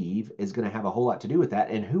believe is going to have a whole lot to do with that.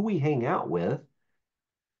 And who we hang out with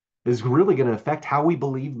is really going to affect how we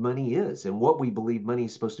believe money is and what we believe money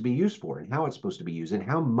is supposed to be used for and how it's supposed to be used and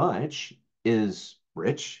how much is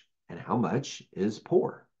rich and how much is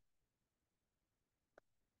poor.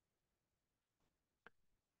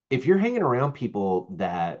 If you're hanging around people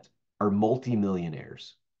that are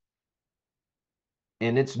multimillionaires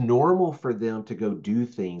and it's normal for them to go do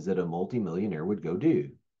things that a multimillionaire would go do,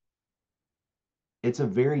 it's a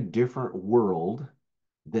very different world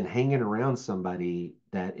than hanging around somebody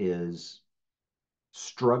that is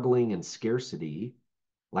struggling in scarcity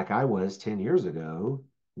like I was 10 years ago,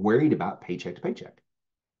 worried about paycheck to paycheck.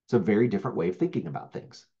 It's a very different way of thinking about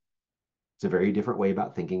things. It's a very different way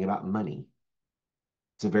about thinking about money.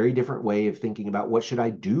 It's a very different way of thinking about what should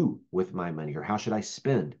I do with my money or how should I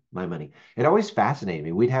spend my money. It always fascinated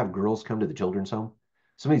me. We'd have girls come to the children's home.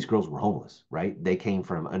 Some of these girls were homeless, right? They came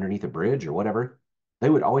from underneath a bridge or whatever. They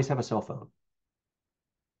would always have a cell phone.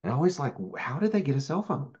 And I always like, how did they get a cell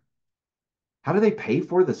phone? How do they pay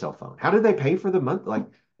for the cell phone? How did they pay for the month? Like,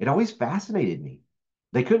 it always fascinated me.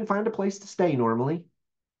 They couldn't find a place to stay normally,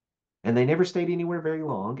 and they never stayed anywhere very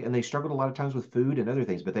long, and they struggled a lot of times with food and other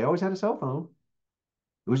things, but they always had a cell phone.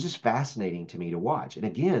 It was just fascinating to me to watch. And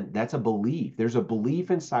again, that's a belief. There's a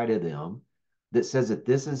belief inside of them that says that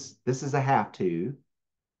this is a have to,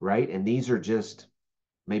 right? And these are just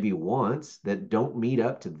maybe wants that don't meet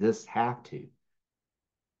up to this have to.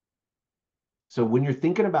 So when you're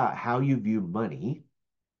thinking about how you view money,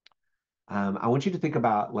 I want you to think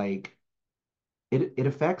about like it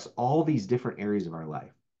affects all these different areas of our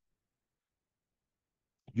life.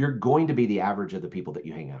 You're going to be the average of the people that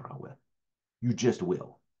you hang out around with. You just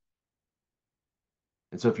will.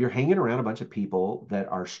 And so if you're hanging around a bunch of people that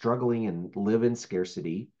are struggling and live in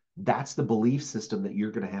scarcity, that's the belief system that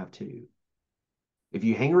you're going to have too. If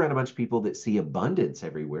you hang around a bunch of people that see abundance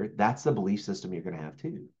everywhere, that's the belief system you're going to have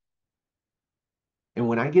too. And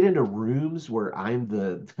when I get into rooms where I'm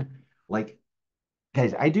the like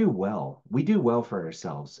guys, I do well. We do well for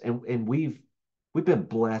ourselves, and we've been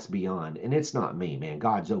blessed beyond. And it's not me, man.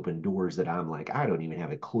 God's opened doors that I'm like, I don't even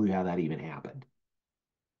have a clue how that even happened.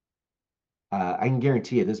 I can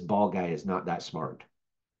guarantee you, this ball guy is not that smart.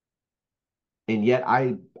 And yet,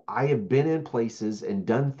 I have been in places and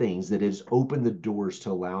done things that has opened the doors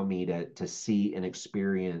to allow me to see and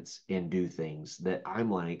experience and do things that I'm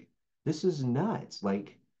like, this is nuts.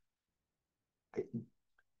 Like,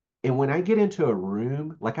 and when I get into a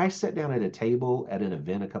room, like I sat down at a table at an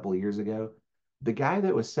event a couple of years ago, the guy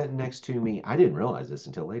that was sitting next to me, I didn't realize this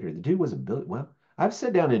until later. The dude was a billion. Well, I've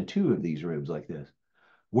sat down in two of these rooms like this,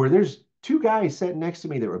 where there's two guys sitting next to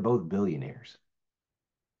me that were both billionaires.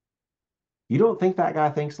 You don't think that guy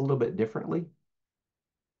thinks a little bit differently?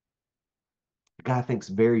 The guy thinks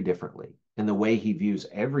very differently in the way he views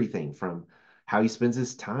everything from how he spends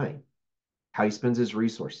his time, how he spends his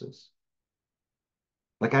resources.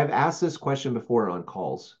 Like I've asked this question before on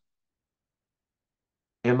calls.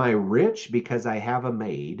 Am I rich because I have a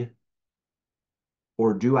maid,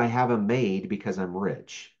 or do I have a maid because I'm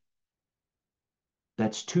rich?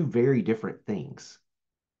 That's two very different things.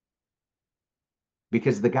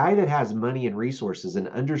 Because the guy that has money and resources and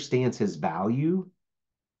understands his value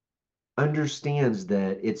understands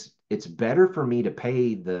that it's better for me to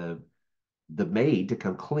pay the maid to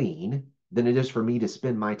come clean than it is for me to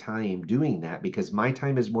spend my time doing that because my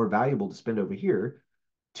time is more valuable to spend over here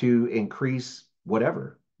to increase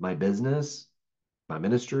whatever, my business, my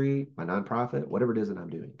ministry, my nonprofit, whatever it is that I'm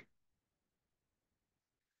doing.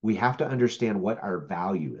 We have to understand what our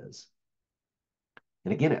value is.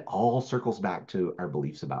 And again, it all circles back to our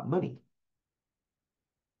beliefs about money.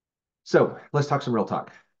 So let's talk some real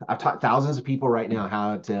talk. I've taught thousands of people right now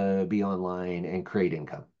how to be online and create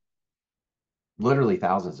income. Literally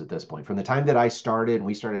thousands at this point. From the time that I started and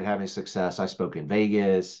we started having success, I spoke in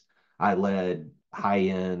Vegas. I led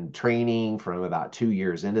high-end training from about 2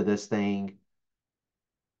 years into this thing.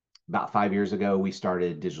 About 5 years ago, we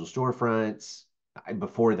started digital storefronts.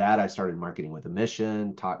 Before that, I started marketing with a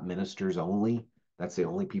mission, taught ministers only. That's the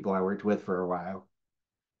only people I worked with for a while.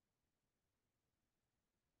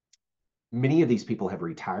 Many of these people have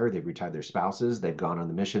retired. They've retired their spouses. They've gone on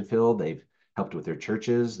the mission field. They've helped with their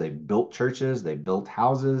churches. They've built churches. They've built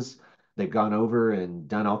houses. They've gone over and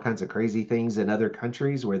done all kinds of crazy things in other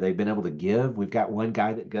countries where they've been able to give. We've got one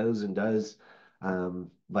guy that goes and does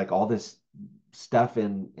like all this stuff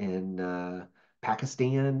in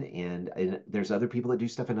Pakistan, and there's other people that do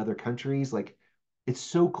stuff in other countries. Like it's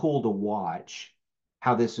so cool to watch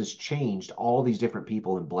how this has changed all these different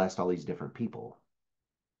people and blessed all these different people.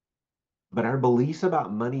 But our beliefs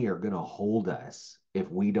about money are going to hold us if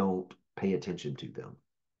we don't pay attention to them.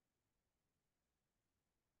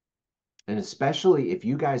 And especially if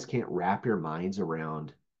you guys can't wrap your minds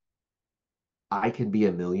around, I can be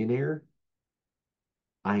a millionaire,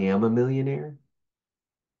 I am a millionaire,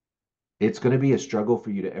 It's going to be a struggle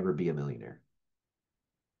for you to ever be a millionaire.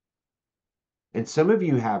 And some of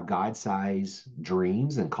you have God-sized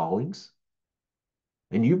dreams and callings,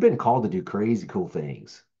 and you've been called to do crazy cool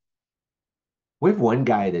things. We have one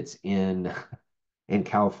guy that's in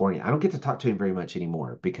California. I don't get to talk to him very much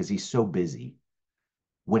anymore because he's so busy.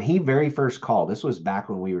 When he very first called, this was back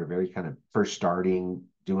when we were very kind of first starting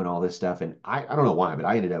doing all this stuff. And I don't know why, but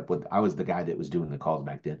I ended up with, I was the guy that was doing the calls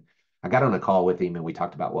back then. I got on a call with him and we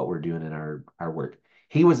talked about what we're doing in our work.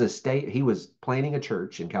 He was planning a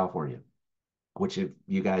church in California, which if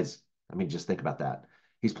you guys, I mean, just think about that.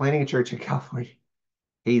 He's planning a church in California.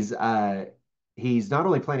 He's uh he's not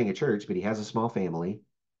only planning a church, but he has a small family,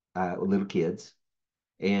 with little kids,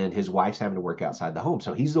 and his wife's having to work outside the home.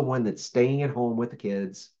 So he's the one that's staying at home with the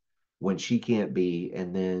kids when she can't be,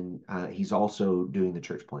 and then he's also doing the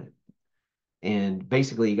church plant. And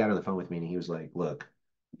basically, he got on the phone with me and he was like, "Look,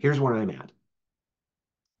 here's where I'm at.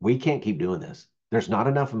 We can't keep doing this. There's not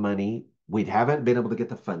enough money. We haven't been able to get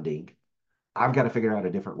the funding. I've got to figure out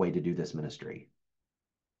a different way to do this ministry."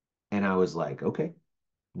 And I was like, "Okay,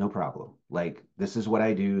 no problem. Like, this is what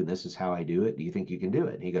I do and this is how I do it. Do you think you can do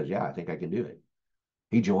it?" And he goes, "Yeah, I think I can do it."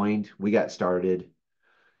 He joined, we got started.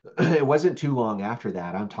 It wasn't too long after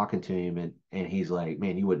that. I'm talking to him and he's like,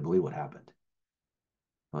 "Man, you wouldn't believe what happened."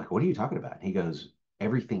 I'm like, "What are you talking about?" And he goes,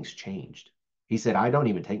 "Everything's changed." He said, "I don't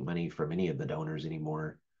even take money from any of the donors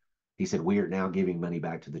anymore." He said, "We are now giving money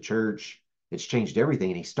back to the church. It's changed everything."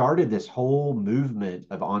 And he started this whole movement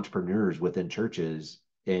of entrepreneurs within churches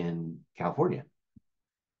in California.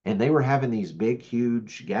 And they were having these big,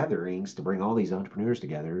 huge gatherings to bring all these entrepreneurs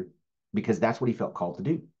together because that's what he felt called to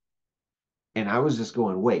do. And I was just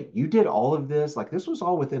going, "Wait, you did all of this? Like, this was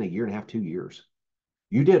all within a year and a half, 2 years.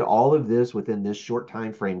 You did all of this within this short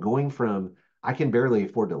time frame, going from I can barely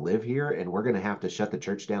afford to live here and we're going to have to shut the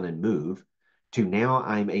church down and move to now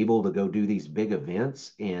I'm able to go do these big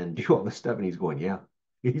events and do all this stuff." And he's going, "Yeah."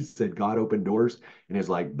 He said, "God opened doors." And it's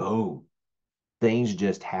like, boom, things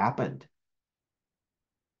just happened.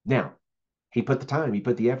 Now, he put the time, he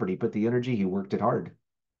put the effort, he put the energy, he worked it hard.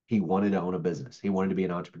 He wanted to own a business, he wanted to be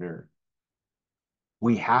an entrepreneur.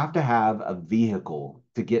 We have to have a vehicle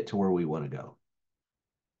to get to where we want to go.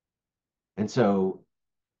 And so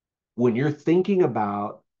when you're thinking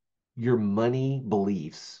about your money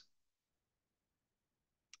beliefs,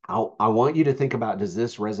 I want you to think about, does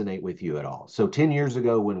this resonate with you at all? So 10 years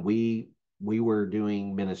ago when we were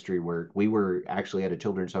doing ministry work, we were actually at a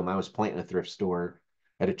children's home. I was planting a thrift store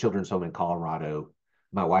at a children's home in Colorado.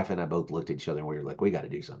 My wife and I both looked at each other and we were like, we got to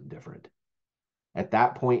do something different. At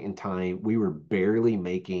that point in time, we were barely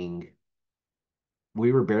making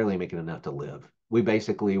enough to live. We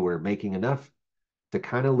basically were making enough to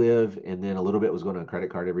kind of live, and then a little bit was going on a credit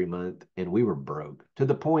card every month, and we were broke to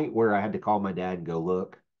the point where I had to call my dad and go,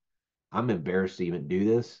 "Look, I'm embarrassed to even do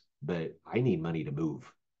this, but I need money to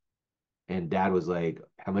move." And dad was like,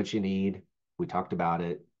 "How much you need?" We talked about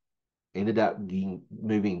it, ended up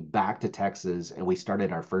moving back to Texas, and we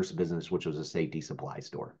started our first business, which was a safety supply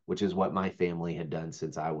store, which is what my family had done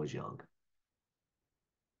since I was young.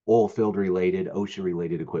 Oil field related, OSHA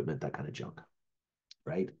related equipment, that kind of junk,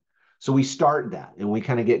 right? So we start that and we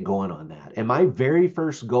kind of get going on that. And my very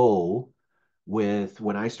first goal with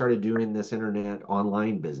when I started doing this internet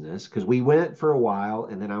online business, because we went for a while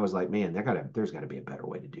and then I was like, "Man, there's got to be a better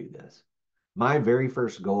way to do this." My very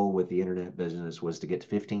first goal with the internet business was to get to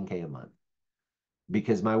 15K a month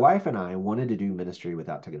because my wife and I wanted to do ministry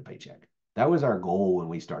without taking a paycheck. That was our goal when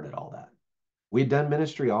we started all that. We'd done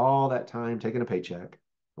ministry all that time, taking a paycheck.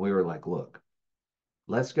 We were like, "Look,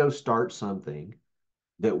 let's go start something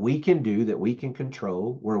that we can do, that we can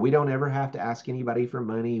control, where we don't ever have to ask anybody for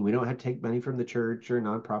money. We don't have to take money from the church or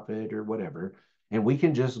nonprofit or whatever. And we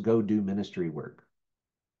can just go do ministry work."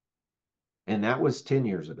 And that was 10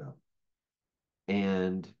 years ago.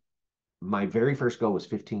 And my very first goal was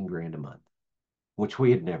 15 grand a month, which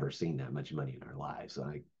we had never seen that much money in our lives.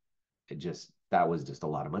 That was just a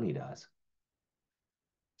lot of money to us.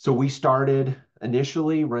 So we started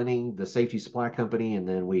initially running the safety supply company, and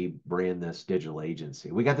then we ran this digital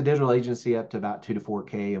agency. We got the digital agency up to about 2 to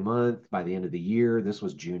 4K a month by the end of the year. This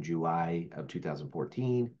was June, July of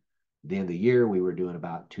 2014. At the end of the year, we were doing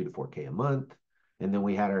about 2 to 4K a month. And then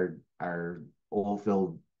we had our oil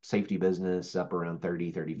field safety business up around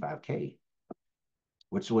 30, 35K,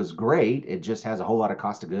 which was great. It just has a whole lot of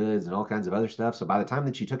cost of goods and all kinds of other stuff. So by the time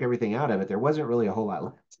that you took everything out of it, there wasn't really a whole lot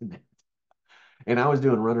left in it. And I was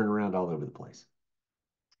doing running around all over the place.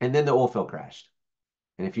 And then the oil field crashed.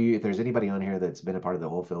 And if there's anybody on here that's been a part of the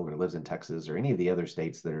oil field or lives in Texas or any of the other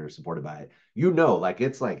states that are supported by it, like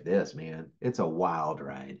it's like this, man. It's a wild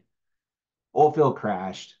ride. Oil field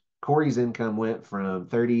crashed. Cory's income went from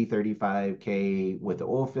 30, 35K with the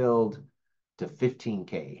oil field to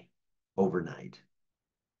 15K overnight.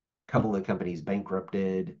 A couple of companies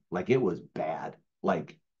bankrupted. Like it was bad.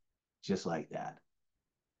 Like just like that.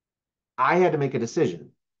 I had to make a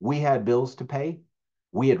decision. We had bills to pay.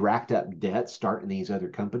 We had racked up debt starting these other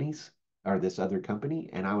companies or this other company.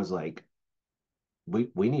 And I was like,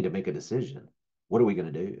 we need to make a decision. What are we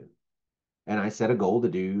going to do? And I set a goal to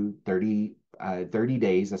do 30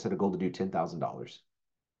 days. I set a goal to do $10,000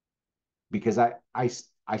 because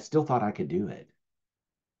I still thought I could do it.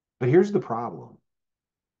 But here's the problem.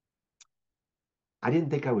 I didn't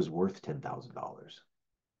think I was worth $10,000.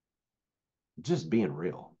 Just being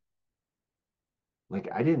real. Like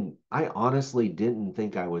I honestly didn't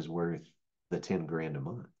think I was worth the 10 grand a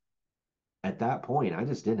month. At that point, I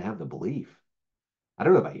just didn't have the belief. I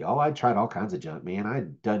don't know about y'all. I tried all kinds of junk, man. I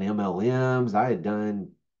had done MLMs. I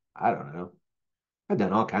don't know. I've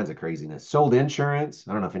done all kinds of craziness. Sold insurance.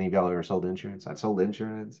 I don't know if any of y'all ever sold insurance. I sold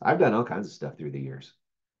insurance. I've done all kinds of stuff through the years.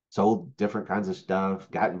 Sold different kinds of stuff,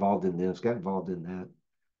 got involved in this, got involved in that.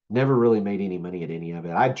 Never really made any money at any of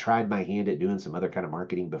it. I'd tried my hand at doing some other kind of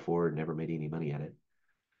marketing before, never made any money at it.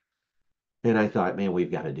 And I thought, man,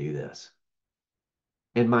 we've got to do this.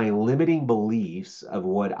 And my limiting beliefs of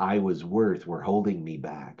what I was worth were holding me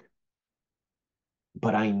back.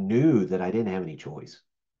 But I knew that I didn't have any choice.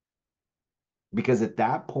 Because at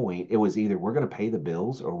that point, it was either we're going to pay the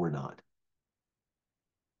bills or we're not.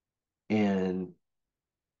 And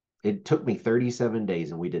it took me 37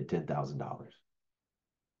 days and we did $10,000.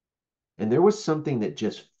 And there was something that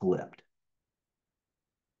just flipped.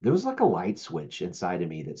 There was like a light switch inside of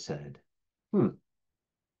me that said, if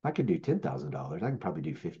I could do $10,000, I can probably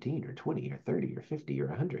do 15 or 20 or 30 or 50 or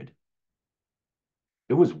 100.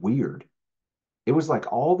 It was weird. It was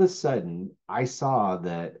like all of a sudden I saw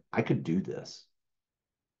that I could do this.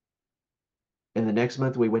 And the next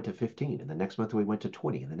month we went to 15, and the next month we went to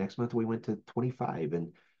 20, and the next month we went to 25.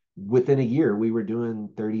 And within a year, we were doing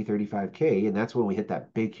 30, 35K. And that's when we hit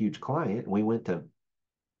that big, huge client. And we went to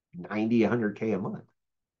 90, 100K a month.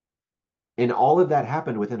 And all of that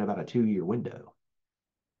happened within about a 2 year window.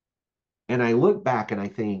 And I look back and I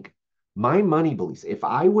think my money beliefs, if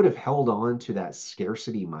I would have held on to that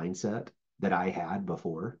scarcity mindset that I had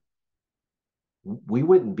before, we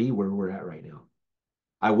wouldn't be where we're at right now.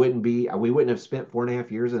 We wouldn't have spent 4.5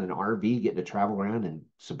 years in an RV getting to travel around and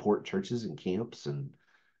support churches and camps and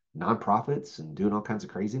nonprofits and doing all kinds of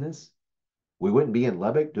craziness. We wouldn't be in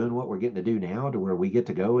Lubbock doing what we're getting to do now to where we get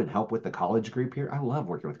to go and help with the college group here. I love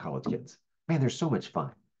working with college kids. Man, they're so much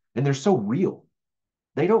fun and they're so real.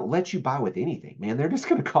 They don't let you buy with anything, man. They're just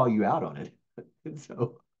going to call you out on it. And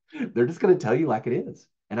so they're just going to tell you like it is.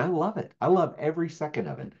 And I love it. I love every second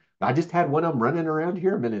of it. I just had one of them running around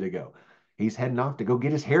here a minute ago. He's heading off to go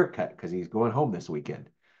get his hair cut because he's going home this weekend.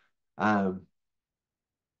 Um,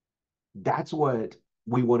 that's what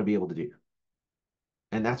we want to be able to do.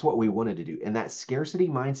 And that's what we wanted to do. And that scarcity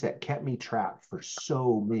mindset kept me trapped for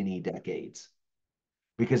so many decades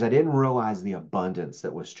because I didn't realize the abundance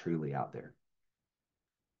that was truly out there.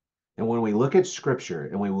 And when we look at scripture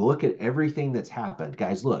and when we look at everything that's happened,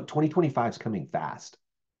 guys, look, 2025 is coming fast.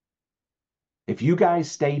 If you guys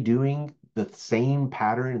stay doing the same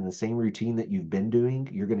pattern and the same routine that you've been doing,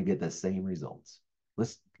 you're going to get the same results.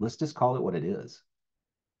 Let's just call it what it is.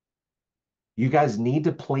 You guys need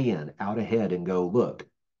to plan out ahead and go, look,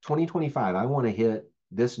 2025, I want to hit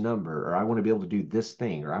this number, or I want to be able to do this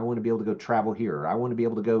thing, or I want to be able to go travel here, or I want to be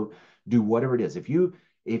able to go do whatever it is. If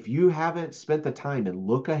you haven't spent the time and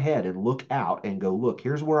look ahead and look out and go, look,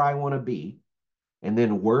 here's where I want to be, and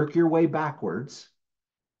then work your way backwards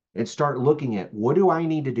and start looking at what do I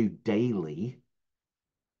need to do daily?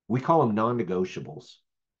 We call them non-negotiables.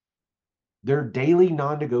 They're daily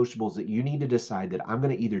non-negotiables that you need to decide that I'm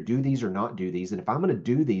going to either do these or not do these. And if I'm going to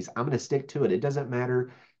do these, I'm going to stick to it. It doesn't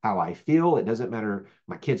matter how I feel. It doesn't matter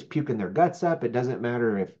my kids puking their guts up. It doesn't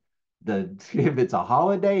matter if it's a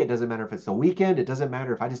holiday. It doesn't matter if it's a weekend. It doesn't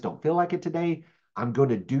matter if I just don't feel like it today. I'm going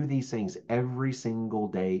to do these things every single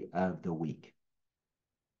day of the week.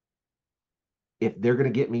 If they're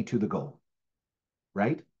going to get me to the goal,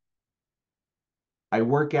 right? I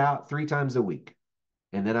work out 3 times a week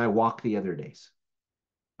and then I walk the other days.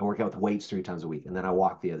 I work out with weights 3 times a week and then I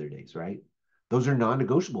walk the other days, right? Those are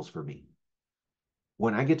non-negotiables for me.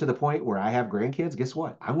 When I get to the point where I have grandkids, guess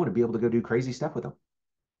what? I want to be able to go do crazy stuff with them.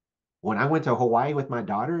 When I went to Hawaii with my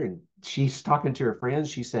daughter and she's talking to her friends,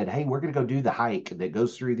 she said, hey, we're going to go do the hike that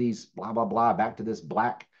goes through these blah, blah, blah, back to this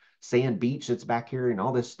black sand beach that's back here and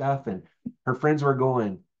all this stuff. And her friends were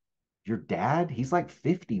going, your dad, he's like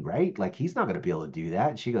 50, right? Like he's not going to be able to do that.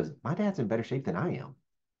 And she goes, my dad's in better shape than I am.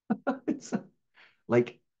 It's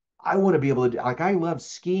like I want to be able to like I love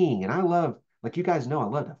skiing and I love like you guys know I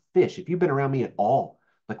love to fish. If you've been around me at all,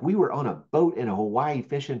 like we were on a boat in Hawaii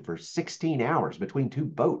fishing for 16 hours between two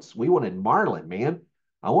boats. We wanted marlin, man.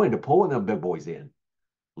 I wanted to pull one of them big boys in.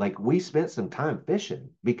 Like we spent some time fishing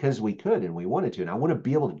because we could and we wanted to. And I want to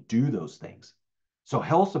be able to do those things. So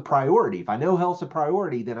health's a priority. If I know health's a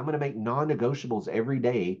priority, then I'm going to make non-negotiables every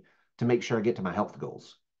day to make sure I get to my health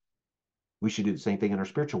goals. We should do the same thing in our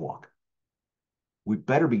spiritual walk. We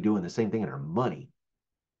better be doing the same thing in our money.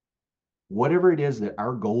 Whatever it is that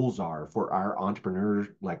our goals are for our entrepreneurs,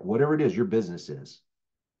 like whatever it is your business is.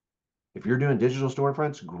 If you're doing digital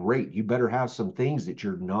storefronts, great. You better have some things that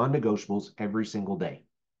you're non-negotiables every single day.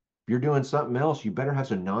 If you're doing something else, you better have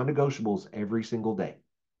some non-negotiables every single day.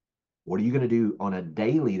 What are you going to do on a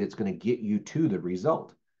daily that's going to get you to the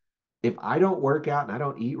result? If I don't work out and I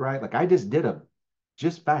don't eat right, like I just did a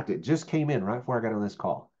just fact, it just came in right before I got on this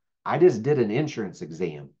call. I just did an insurance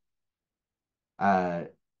exam. Uh,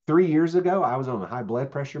 3 years ago, I was on high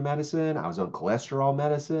blood pressure medicine. I was on cholesterol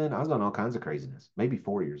medicine. I was on all kinds of craziness. Maybe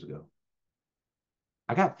 4 years ago.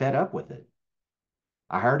 I got fed up with it.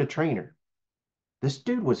 I hired a trainer. This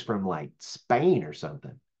dude was from like Spain or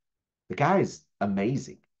something. The guy's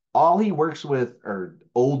amazing. All he works with are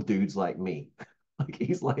old dudes like me. Like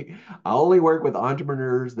he's like, I only work with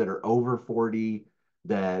entrepreneurs that are over 40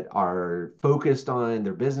 that are focused on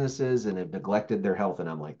their businesses and have neglected their health. And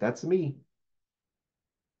I'm like, that's me.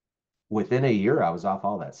 Within a year, I was off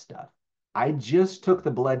all that stuff. I just took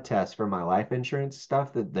the blood test for my life insurance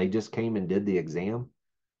stuff that they just came and did the exam.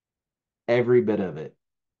 Every bit of it,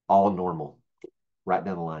 all normal, right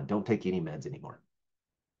down the line. Don't take any meds anymore.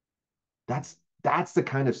 That's the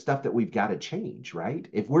kind of stuff that we've got to change, right?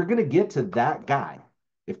 If we're going to get to that guy,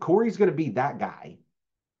 if Cory's going to be that guy,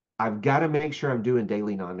 I've got to make sure I'm doing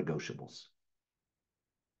daily non-negotiables.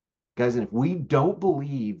 Guys, and if we don't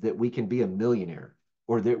believe that we can be a millionaire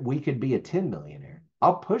or that we could be a 10 millionaire,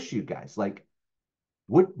 I'll push you guys. Like,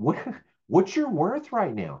 what what's your worth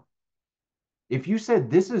right now? If you said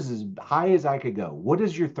this is as high as I could go, what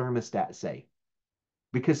does your thermostat say?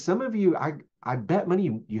 Because some of you, I bet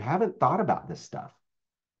money you haven't thought about this stuff.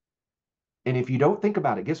 And if you don't think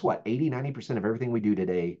about it, guess what? 80, 90% of everything we do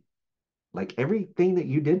today, like everything that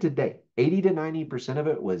you did today, 80 to 90% of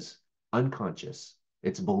it was unconscious.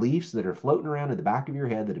 It's beliefs that are floating around in the back of your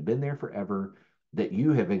head that have been there forever, that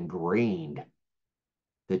you have ingrained,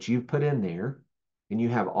 that you've put in there. And you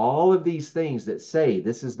have all of these things that say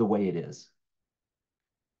this is the way it is.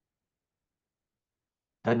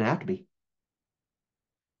 Doesn't have to be.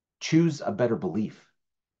 Choose a better belief.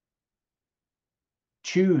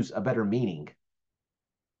 Choose a better meaning.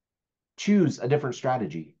 Choose a different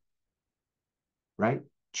strategy, right?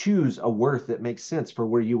 Choose a worth that makes sense for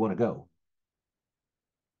where you want to go.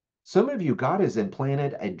 Some of you, God has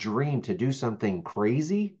implanted a dream to do something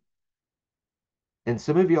crazy, and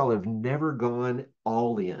some of y'all have never gone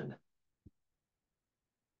all in.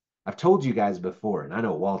 I've told you guys before, and I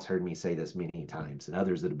know Walt's heard me say this many times, and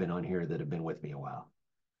others that have been on here that have been with me a while.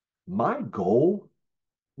 My goal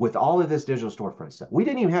with all of this digital storefront stuff, we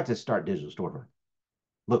didn't even have to start digital storefront.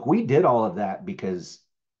 Look, we did all of that because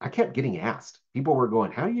I kept getting asked. People were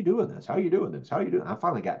going, "How are you doing this? How are you doing this? How are you doing?" I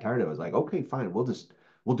finally got tired of it. I was like, "Okay, fine. We'll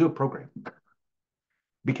do a program."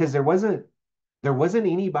 Because there wasn't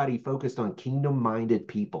anybody focused on kingdom-minded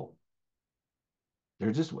people.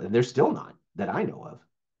 They're still not that I know of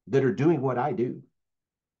that are doing what I do.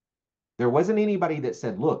 There wasn't anybody that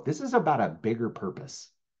said, "Look, this is about a bigger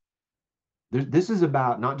purpose. This is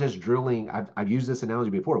about not just drilling." I've used this analogy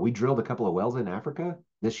before. We drilled a couple of wells in Africa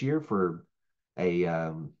this year for a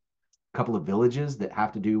couple of villages that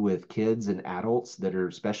have to do with kids and adults that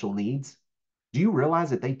are special needs. Do you realize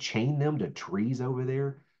that they chain them to trees over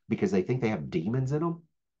there because they think they have demons in them?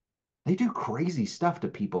 They do crazy stuff to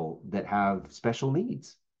people that have special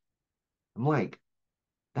needs. I'm like,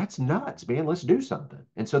 that's nuts, man. Let's do something.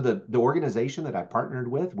 And so the organization that I partnered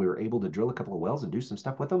with, we were able to drill a couple of wells and do some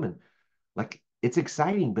stuff with them. And like, it's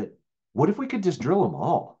exciting, but what if we could just drill them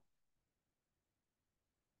all?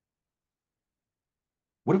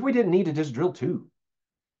 What if we didn't need to just drill two?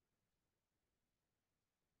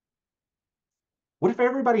 What if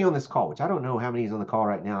everybody on this call, which I don't know how many is on the call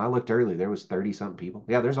right now. I looked earlier, there was 30 something people.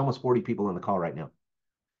 Yeah, there's almost 40 people on the call right now.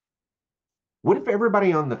 What if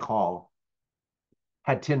everybody on the call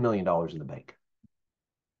had $10 million in the bank?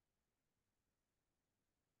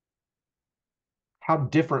 How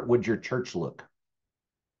different would your church look?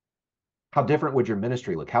 How different would your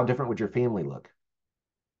ministry look? How different would your family look?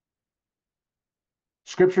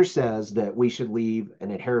 Scripture says that we should leave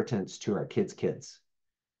an inheritance to our kids' kids.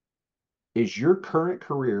 Is your current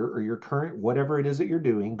career or your current whatever it is that you're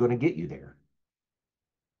doing going to get you there?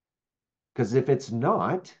 Because if it's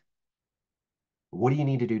not, what do you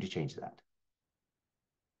need to do to change that?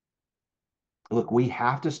 Look, we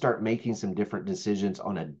have to start making some different decisions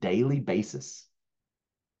on a daily basis.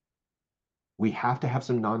 We have to have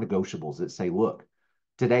some non-negotiables that say, look,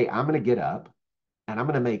 today I'm going to get up and I'm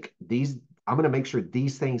going to make sure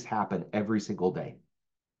these things happen every single day,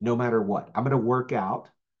 no matter what. I'm going to work out,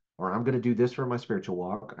 or I'm going to do this for my spiritual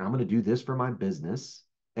walk, or I'm going to do this for my business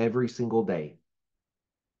every single day,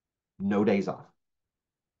 no days off.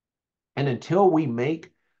 And until we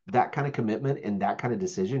make that kind of commitment and that kind of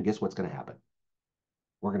decision, guess what's going to happen?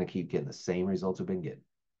 We're going to keep getting the same results we've been getting.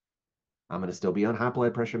 I'm going to still be on high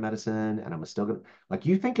blood pressure medicine, and I'm still going to, like,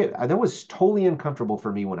 you think that was totally uncomfortable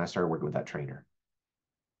for me when I started working with that trainer.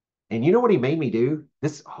 And you know what he made me do?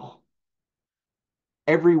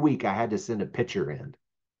 Every week I had to send a picture in,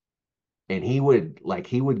 and he would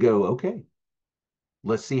go, okay,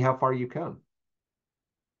 let's see how far you come.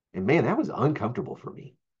 And man, that was uncomfortable for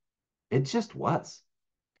me. It just was.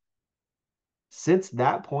 Since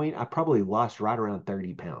that point, I probably lost right around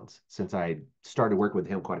 30 pounds since I started working with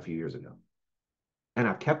him quite a few years ago. And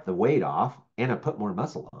I've kept the weight off and I put more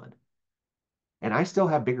muscle on. And I still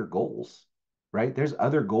have bigger goals, right? There's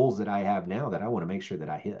other goals that I have now that I want to make sure that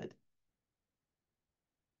I hit.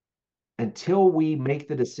 Until we make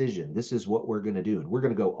the decision, this is what we're going to do, and we're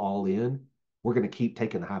going to go all in, we're going to keep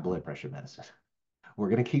taking the high blood pressure medicine. We're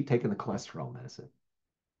going to keep taking the cholesterol medicine.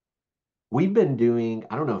 We've been doing,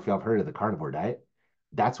 I don't know if y'all have heard of the carnivore diet.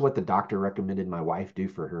 That's what the doctor recommended my wife do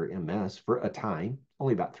for her MS for a time,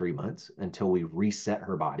 only about 3 months until we reset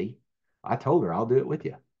her body. I told her I'll do it with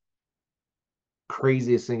you.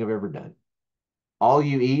 Craziest thing I've ever done. All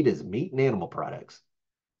you eat is meat and animal products.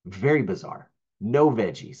 Very bizarre. No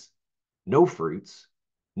veggies, no fruits,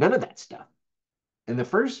 none of that stuff. And the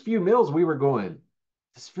first few meals we were going,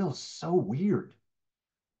 this feels so weird.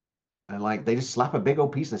 And like they just slap a big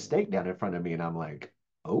old piece of steak down in front of me, and I'm like,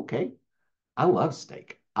 okay, I love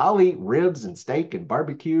steak. I'll eat ribs and steak and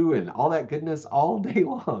barbecue and all that goodness all day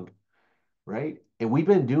long, right? And we've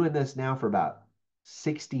been doing this now for about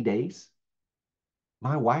 60 days.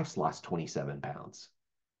 My wife's lost 27 pounds.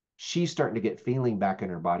 She's starting to get feeling back in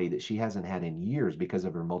her body that she hasn't had in years because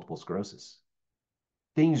of her multiple sclerosis.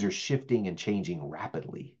 Things are shifting and changing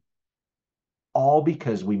rapidly, all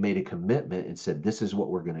because we made a commitment and said, this is what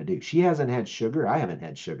we're going to do. She hasn't had sugar. I haven't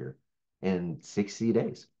had sugar in 60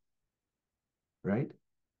 days, right?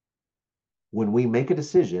 When we make a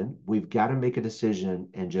decision, we've got to make a decision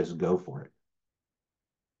and just go for it.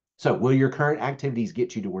 So, will your current activities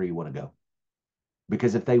get you to where you want to go?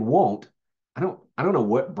 Because if they won't, I don't know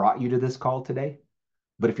what brought you to this call today,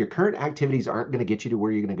 but if your current activities aren't going to get you to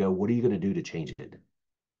where you're going to go, what are you going to do to change it?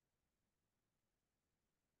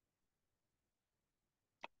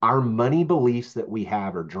 Our money beliefs that we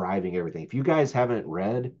have are driving everything. If you guys haven't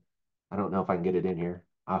read, I don't know if I can get it in here.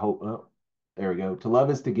 I hope, oh, there we go. To Love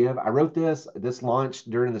is to Give. I wrote this. This launched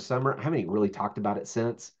during the summer. I haven't really talked about it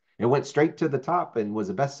since. It went straight to the top and was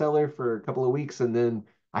a bestseller for a couple of weeks, and then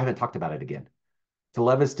I haven't talked about it again. To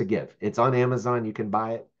Love is to Give. It's on Amazon. You can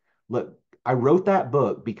buy it. Look, I wrote that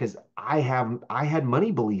book because I had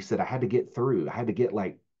money beliefs that I had to get through. I had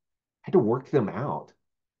to work them out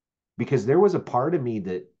because there was a part of me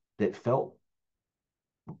that felt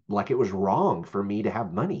like it was wrong for me to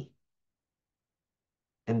have money.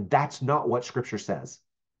 And that's not what scripture says.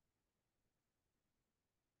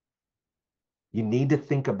 You need to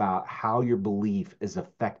think about how your belief is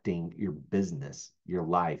affecting your business, your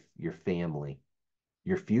life, your family,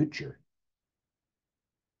 your future.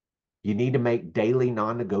 You need to make daily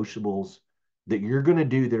non-negotiables that you're going to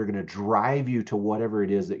do that are going to drive you to whatever it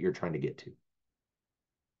is that you're trying to get to.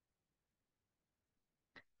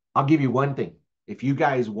 I'll give you one thing. If you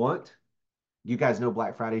guys want, you guys know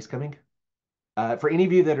Black Friday's coming. For any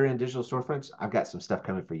of you that are in digital storefronts, I've got some stuff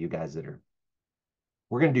coming for you guys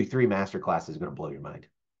we're going to do 3 master classes going to blow your mind.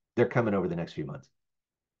 They're coming over the next few months.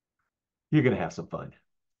 You're going to have some fun.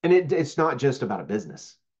 And it's not just about a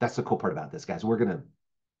business. That's the cool part about this, guys.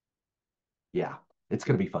 Yeah, it's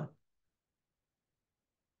going to be fun.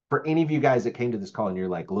 For any of you guys that came to this call and you're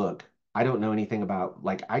like, look, I don't know anything about,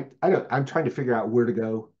 like, I'm trying to figure out where to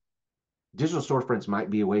go. Digital storefronts might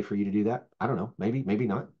be a way for you to do that. I don't know. Maybe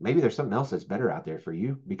not. Maybe there's something else that's better out there for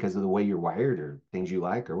you because of the way you're wired or things you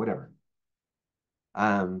like or whatever.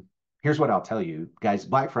 Um, Here's what I'll tell you, guys.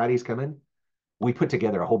 Black Friday's coming. We put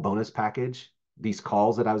together a whole bonus package. These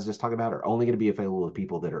calls that I was just talking about are only going to be available to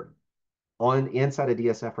people that are on inside of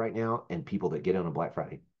DSF right now and people that get on a Black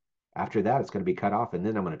Friday. After that, it's going to be cut off, and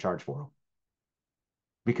then I'm going to charge for them.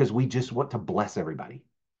 because we just want to bless everybody.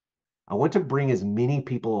 I want to bring as many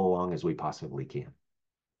people along as we possibly can.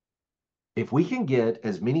 If we can get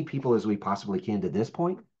as many people as we possibly can to this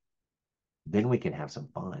point, then we can have some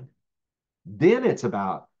fun. Then it's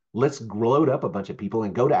about let's load up a bunch of people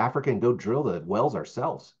and go to Africa and go drill the wells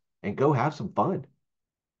ourselves and go have some fun.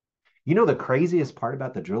 You know the craziest part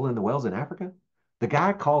about the drilling the wells in Africa? The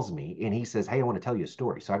guy calls me and he says, "Hey, I want to tell you a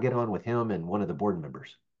story." So I get on with him and one of the board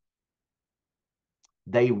members.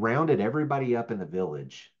 They rounded everybody up in the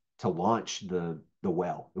village to launch the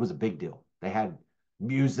well. It was a big deal. They had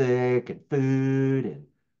music and food and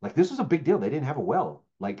like this was a big deal. They didn't have a well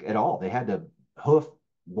like at all. They had to hoof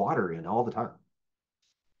water in all the time.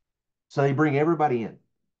 So they bring everybody in.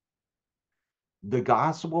 The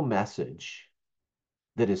gospel message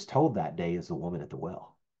that is told that day is the woman at the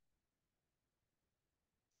well.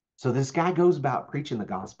 So this guy goes about preaching the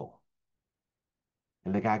gospel.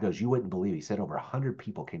 And the guy goes, "You wouldn't believe." He said over 100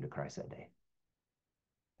 people came to Christ that day.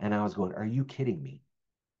 And I was going, "Are you kidding me?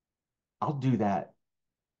 I'll do that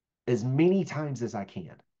as many times as I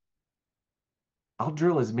can. I'll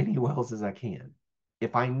drill as many wells as I can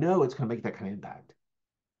if I know it's going to make that kind of impact."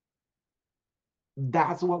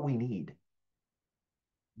 That's what we need.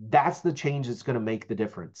 That's the change that's going to make the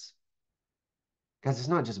difference. Guys, it's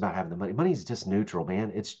not just about having the money. Money's just neutral,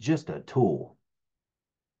 man. It's just a tool.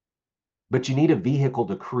 But you need a vehicle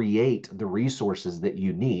to create the resources that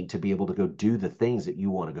you need to be able to go do the things that you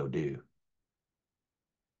want to go do.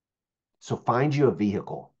 So find you a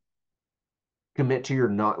vehicle. Commit to your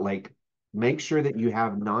not like, make sure that you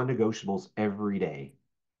have non-negotiables every day.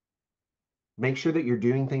 Make sure that you're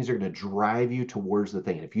doing things that are going to drive you towards the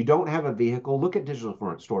thing. And if you don't have a vehicle, look at digital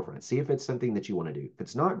storefront. See if it's something that you want to do. If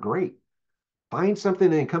it's not, great. Find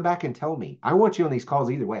something and come back and tell me. I want you on these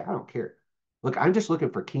calls either way. I don't care. Look, I'm just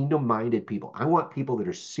looking for kingdom-minded people. I want people that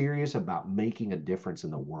are serious about making a difference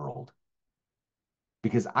in the world.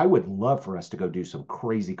 Because I would love for us to go do some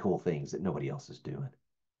crazy cool things that nobody else is doing.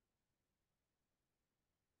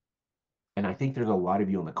 And I think there's a lot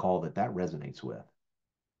of you on the call that resonates with.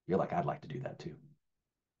 You're like, I'd like to do that too.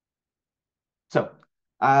 So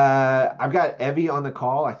I've got Evie on the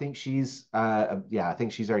call. I think yeah, I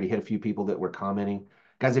think she's already hit a few people that were commenting.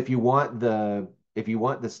 Guys, if you want the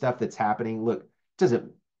stuff that's happening, look,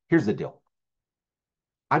 here's the deal.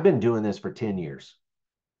 I've been doing this for 10 years.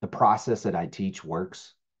 The process that I teach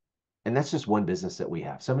works. And that's just one business that we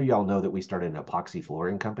have. Some of y'all know that we started an epoxy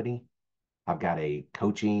flooring company. I've got a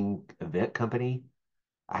coaching event company.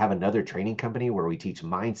 I have another training company where we teach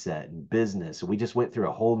mindset and business. And we just went through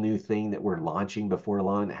a whole new thing that we're launching before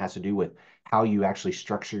long that has to do with how you actually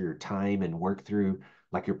structure your time and work through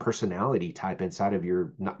like your personality type inside of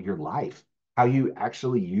your life, how you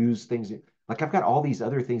actually use things. Like I've got all these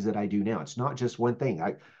other things that I do now. It's not just one thing.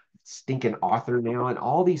 I stinking author now and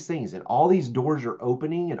all these things and all these doors are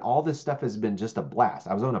opening and all this stuff has been just a blast.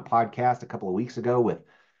 I was on a podcast a couple of weeks ago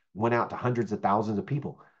went out to hundreds of thousands of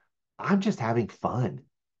people. I'm just having fun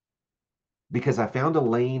because I found a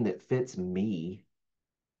lane that fits me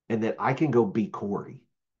and that I can go be Cory,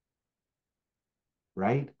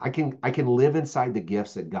 right? I can live inside the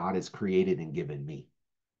gifts that God has created and given me.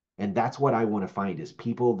 And that's what I want to find is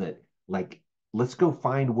people that like, let's go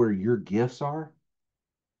find where your gifts are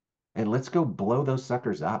and let's go blow those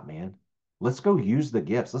suckers up, man. Let's go use the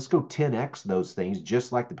gifts. Let's go 10x those things,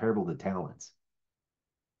 just like the parable of the talents.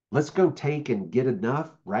 Let's go take and get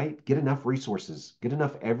enough, right? Get enough resources, get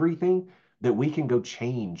enough everything that we can go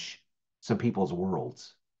change some people's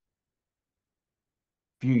worlds.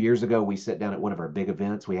 A few years ago, we sat down at one of our big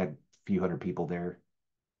events. We had a few hundred people there.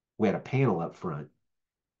 We had a panel up front,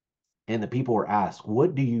 and the people were asked,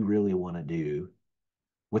 "What do you really want to do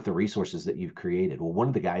with the resources that you've created?" Well, one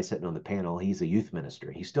of the guys sitting on the panel, he's a youth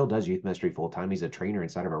minister. He still does youth ministry full time. He's a trainer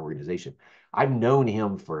inside of our organization. I've known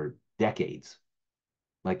him for decades.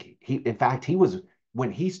 Like in fact, he was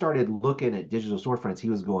when he started looking at digital storefronts,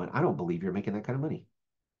 he was going, "I don't believe you're making that kind of money."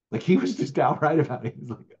 Like he was just outright about it.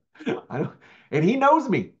 He's like, "I don't," and he knows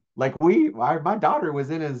me. Like my daughter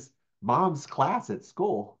was in his mom's class at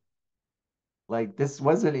school. Like this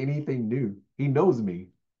wasn't anything new. He knows me,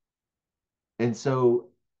 and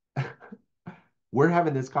so we're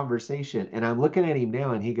having this conversation, and I'm looking at him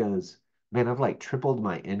now, and he goes, "Man, I've like tripled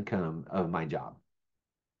my income of my job."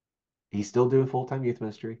 He's still doing full-time youth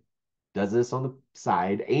ministry, does this on the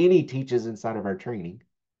side, and he teaches inside of our training.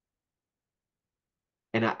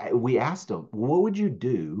 And we asked him, what would you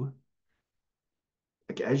do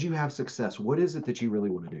like, as you have success? What is it that you really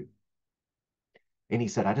want to do? And he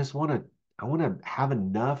said, I want to have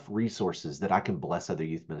enough resources that I can bless other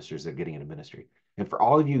youth ministers that are getting into ministry. And for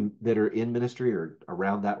all of you that are in ministry or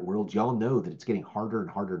around that world, y'all know that it's getting harder and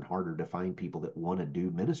harder and harder to find people that want to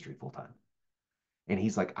do ministry full time. And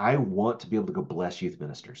he's like, I want to be able to go bless youth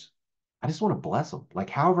ministers. I just want to bless them, like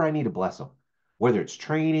however I need to bless them, whether it's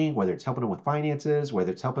training, whether it's helping them with finances,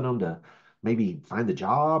 whether it's helping them to maybe find the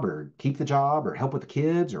job or keep the job or help with the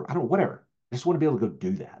kids or I don't know, whatever. I just want to be able to go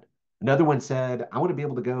do that. Another one said, I want to be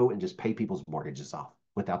able to go and just pay people's mortgages off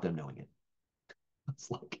without them knowing it.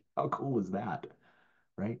 It's like, how cool is that?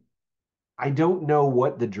 Right? I don't know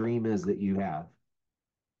what the dream is that you have,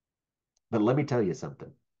 but let me tell you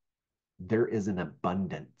something. There is an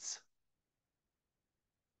abundance.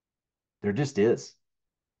 There just is.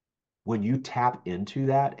 When you tap into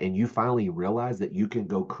that and you finally realize that you can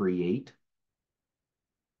go create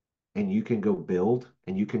and you can go build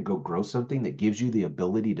and you can go grow something that gives you the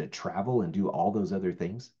ability to travel and do all those other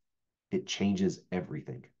things, it changes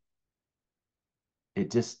everything.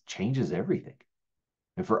 It just changes everything.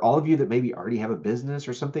 And for all of you that maybe already have a business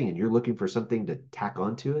or something and you're looking for something to tack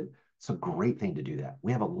onto it, it's a great thing to do that.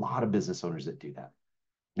 We have a lot of business owners that do that.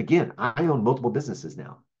 Again, I own multiple businesses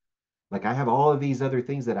now. Like I have all of these other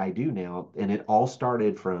things that I do now, and it all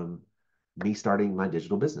started from me starting my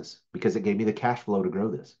digital business because it gave me the cash flow to grow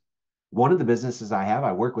this. One of the businesses I have,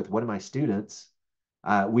 I work with one of my students.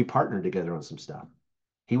 We partnered together on some stuff.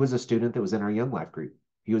 He was a student that was in our Young Life group.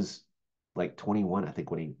 He was like 21, I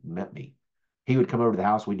think, when he met me. He would come over to the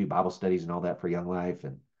house. We do Bible studies and all that for Young Life.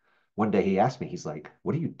 And one day he asked me, he's like,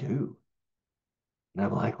 what do you do? And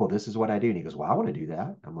I'm like, well, this is what I do. And he goes, well, I want to do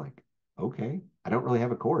that. I'm like, okay, I don't really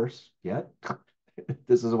have a course yet.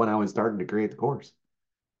 This is when I was starting to create the course.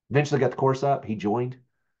 Eventually got the course up. He joined.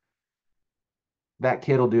 That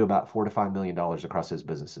kid will do about $4 to $5 million across his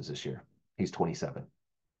businesses this year. He's 27.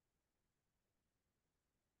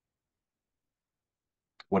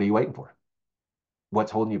 What are you waiting for?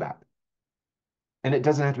 What's holding you back? And it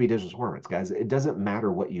doesn't have to be digital performance, guys. It doesn't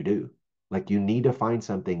matter what you do. Like you need to find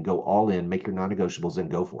something, go all in, make your non-negotiables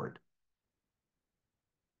and go for it.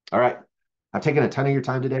 All right. I've taken a ton of your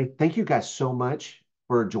time today. Thank you guys so much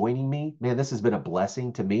for joining me. Man, this has been a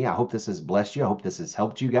blessing to me. I hope this has blessed you. I hope this has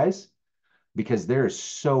helped you guys because there is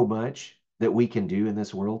so much that we can do in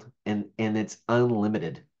this world and it's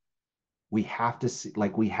unlimited. We have to see,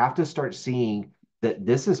 like we have to start seeing that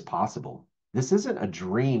this is possible. This isn't a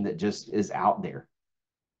dream that just is out there.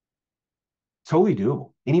 Totally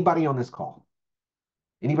doable. Anybody on this call,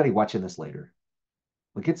 anybody watching this later,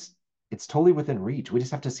 like it's totally within reach. We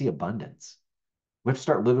just have to see abundance. We have to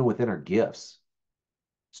start living within our gifts.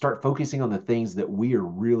 Start focusing on the things that we are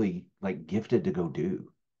really like gifted to go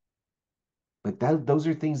do. Like that, those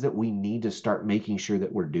are things that we need to start making sure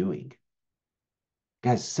that we're doing.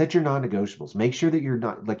 Guys, set your non-negotiables. Make sure that you're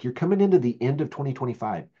not like you're coming into the end of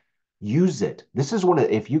 2025. Use it. This is one of,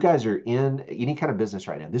 if you guys are in any kind of business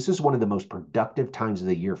right now, this is one of the most productive times of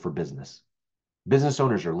the year for business. Business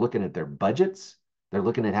owners are looking at their budgets. They're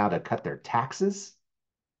looking at how to cut their taxes.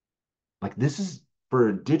 Like this is for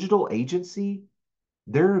a digital agency.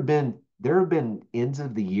 There have been ends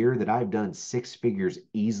of the year that I've done six figures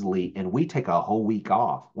easily, and we take a whole week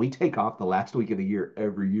off. We take off the last week of the year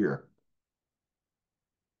every year.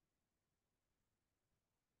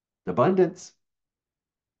 Abundance.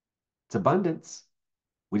 It's abundance.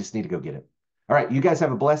 We just need to go get it. All right, you guys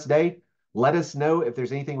have a blessed day. Let us know if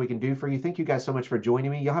there's anything we can do for you. Thank you guys so much for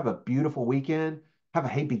joining me. You'll have a beautiful weekend. Have a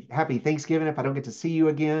happy Thanksgiving if I don't get to see you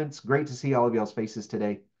again. It's great to see all of y'all's faces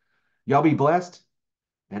today. Y'all be blessed,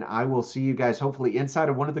 and I will see you guys hopefully inside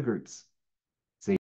of one of the groups.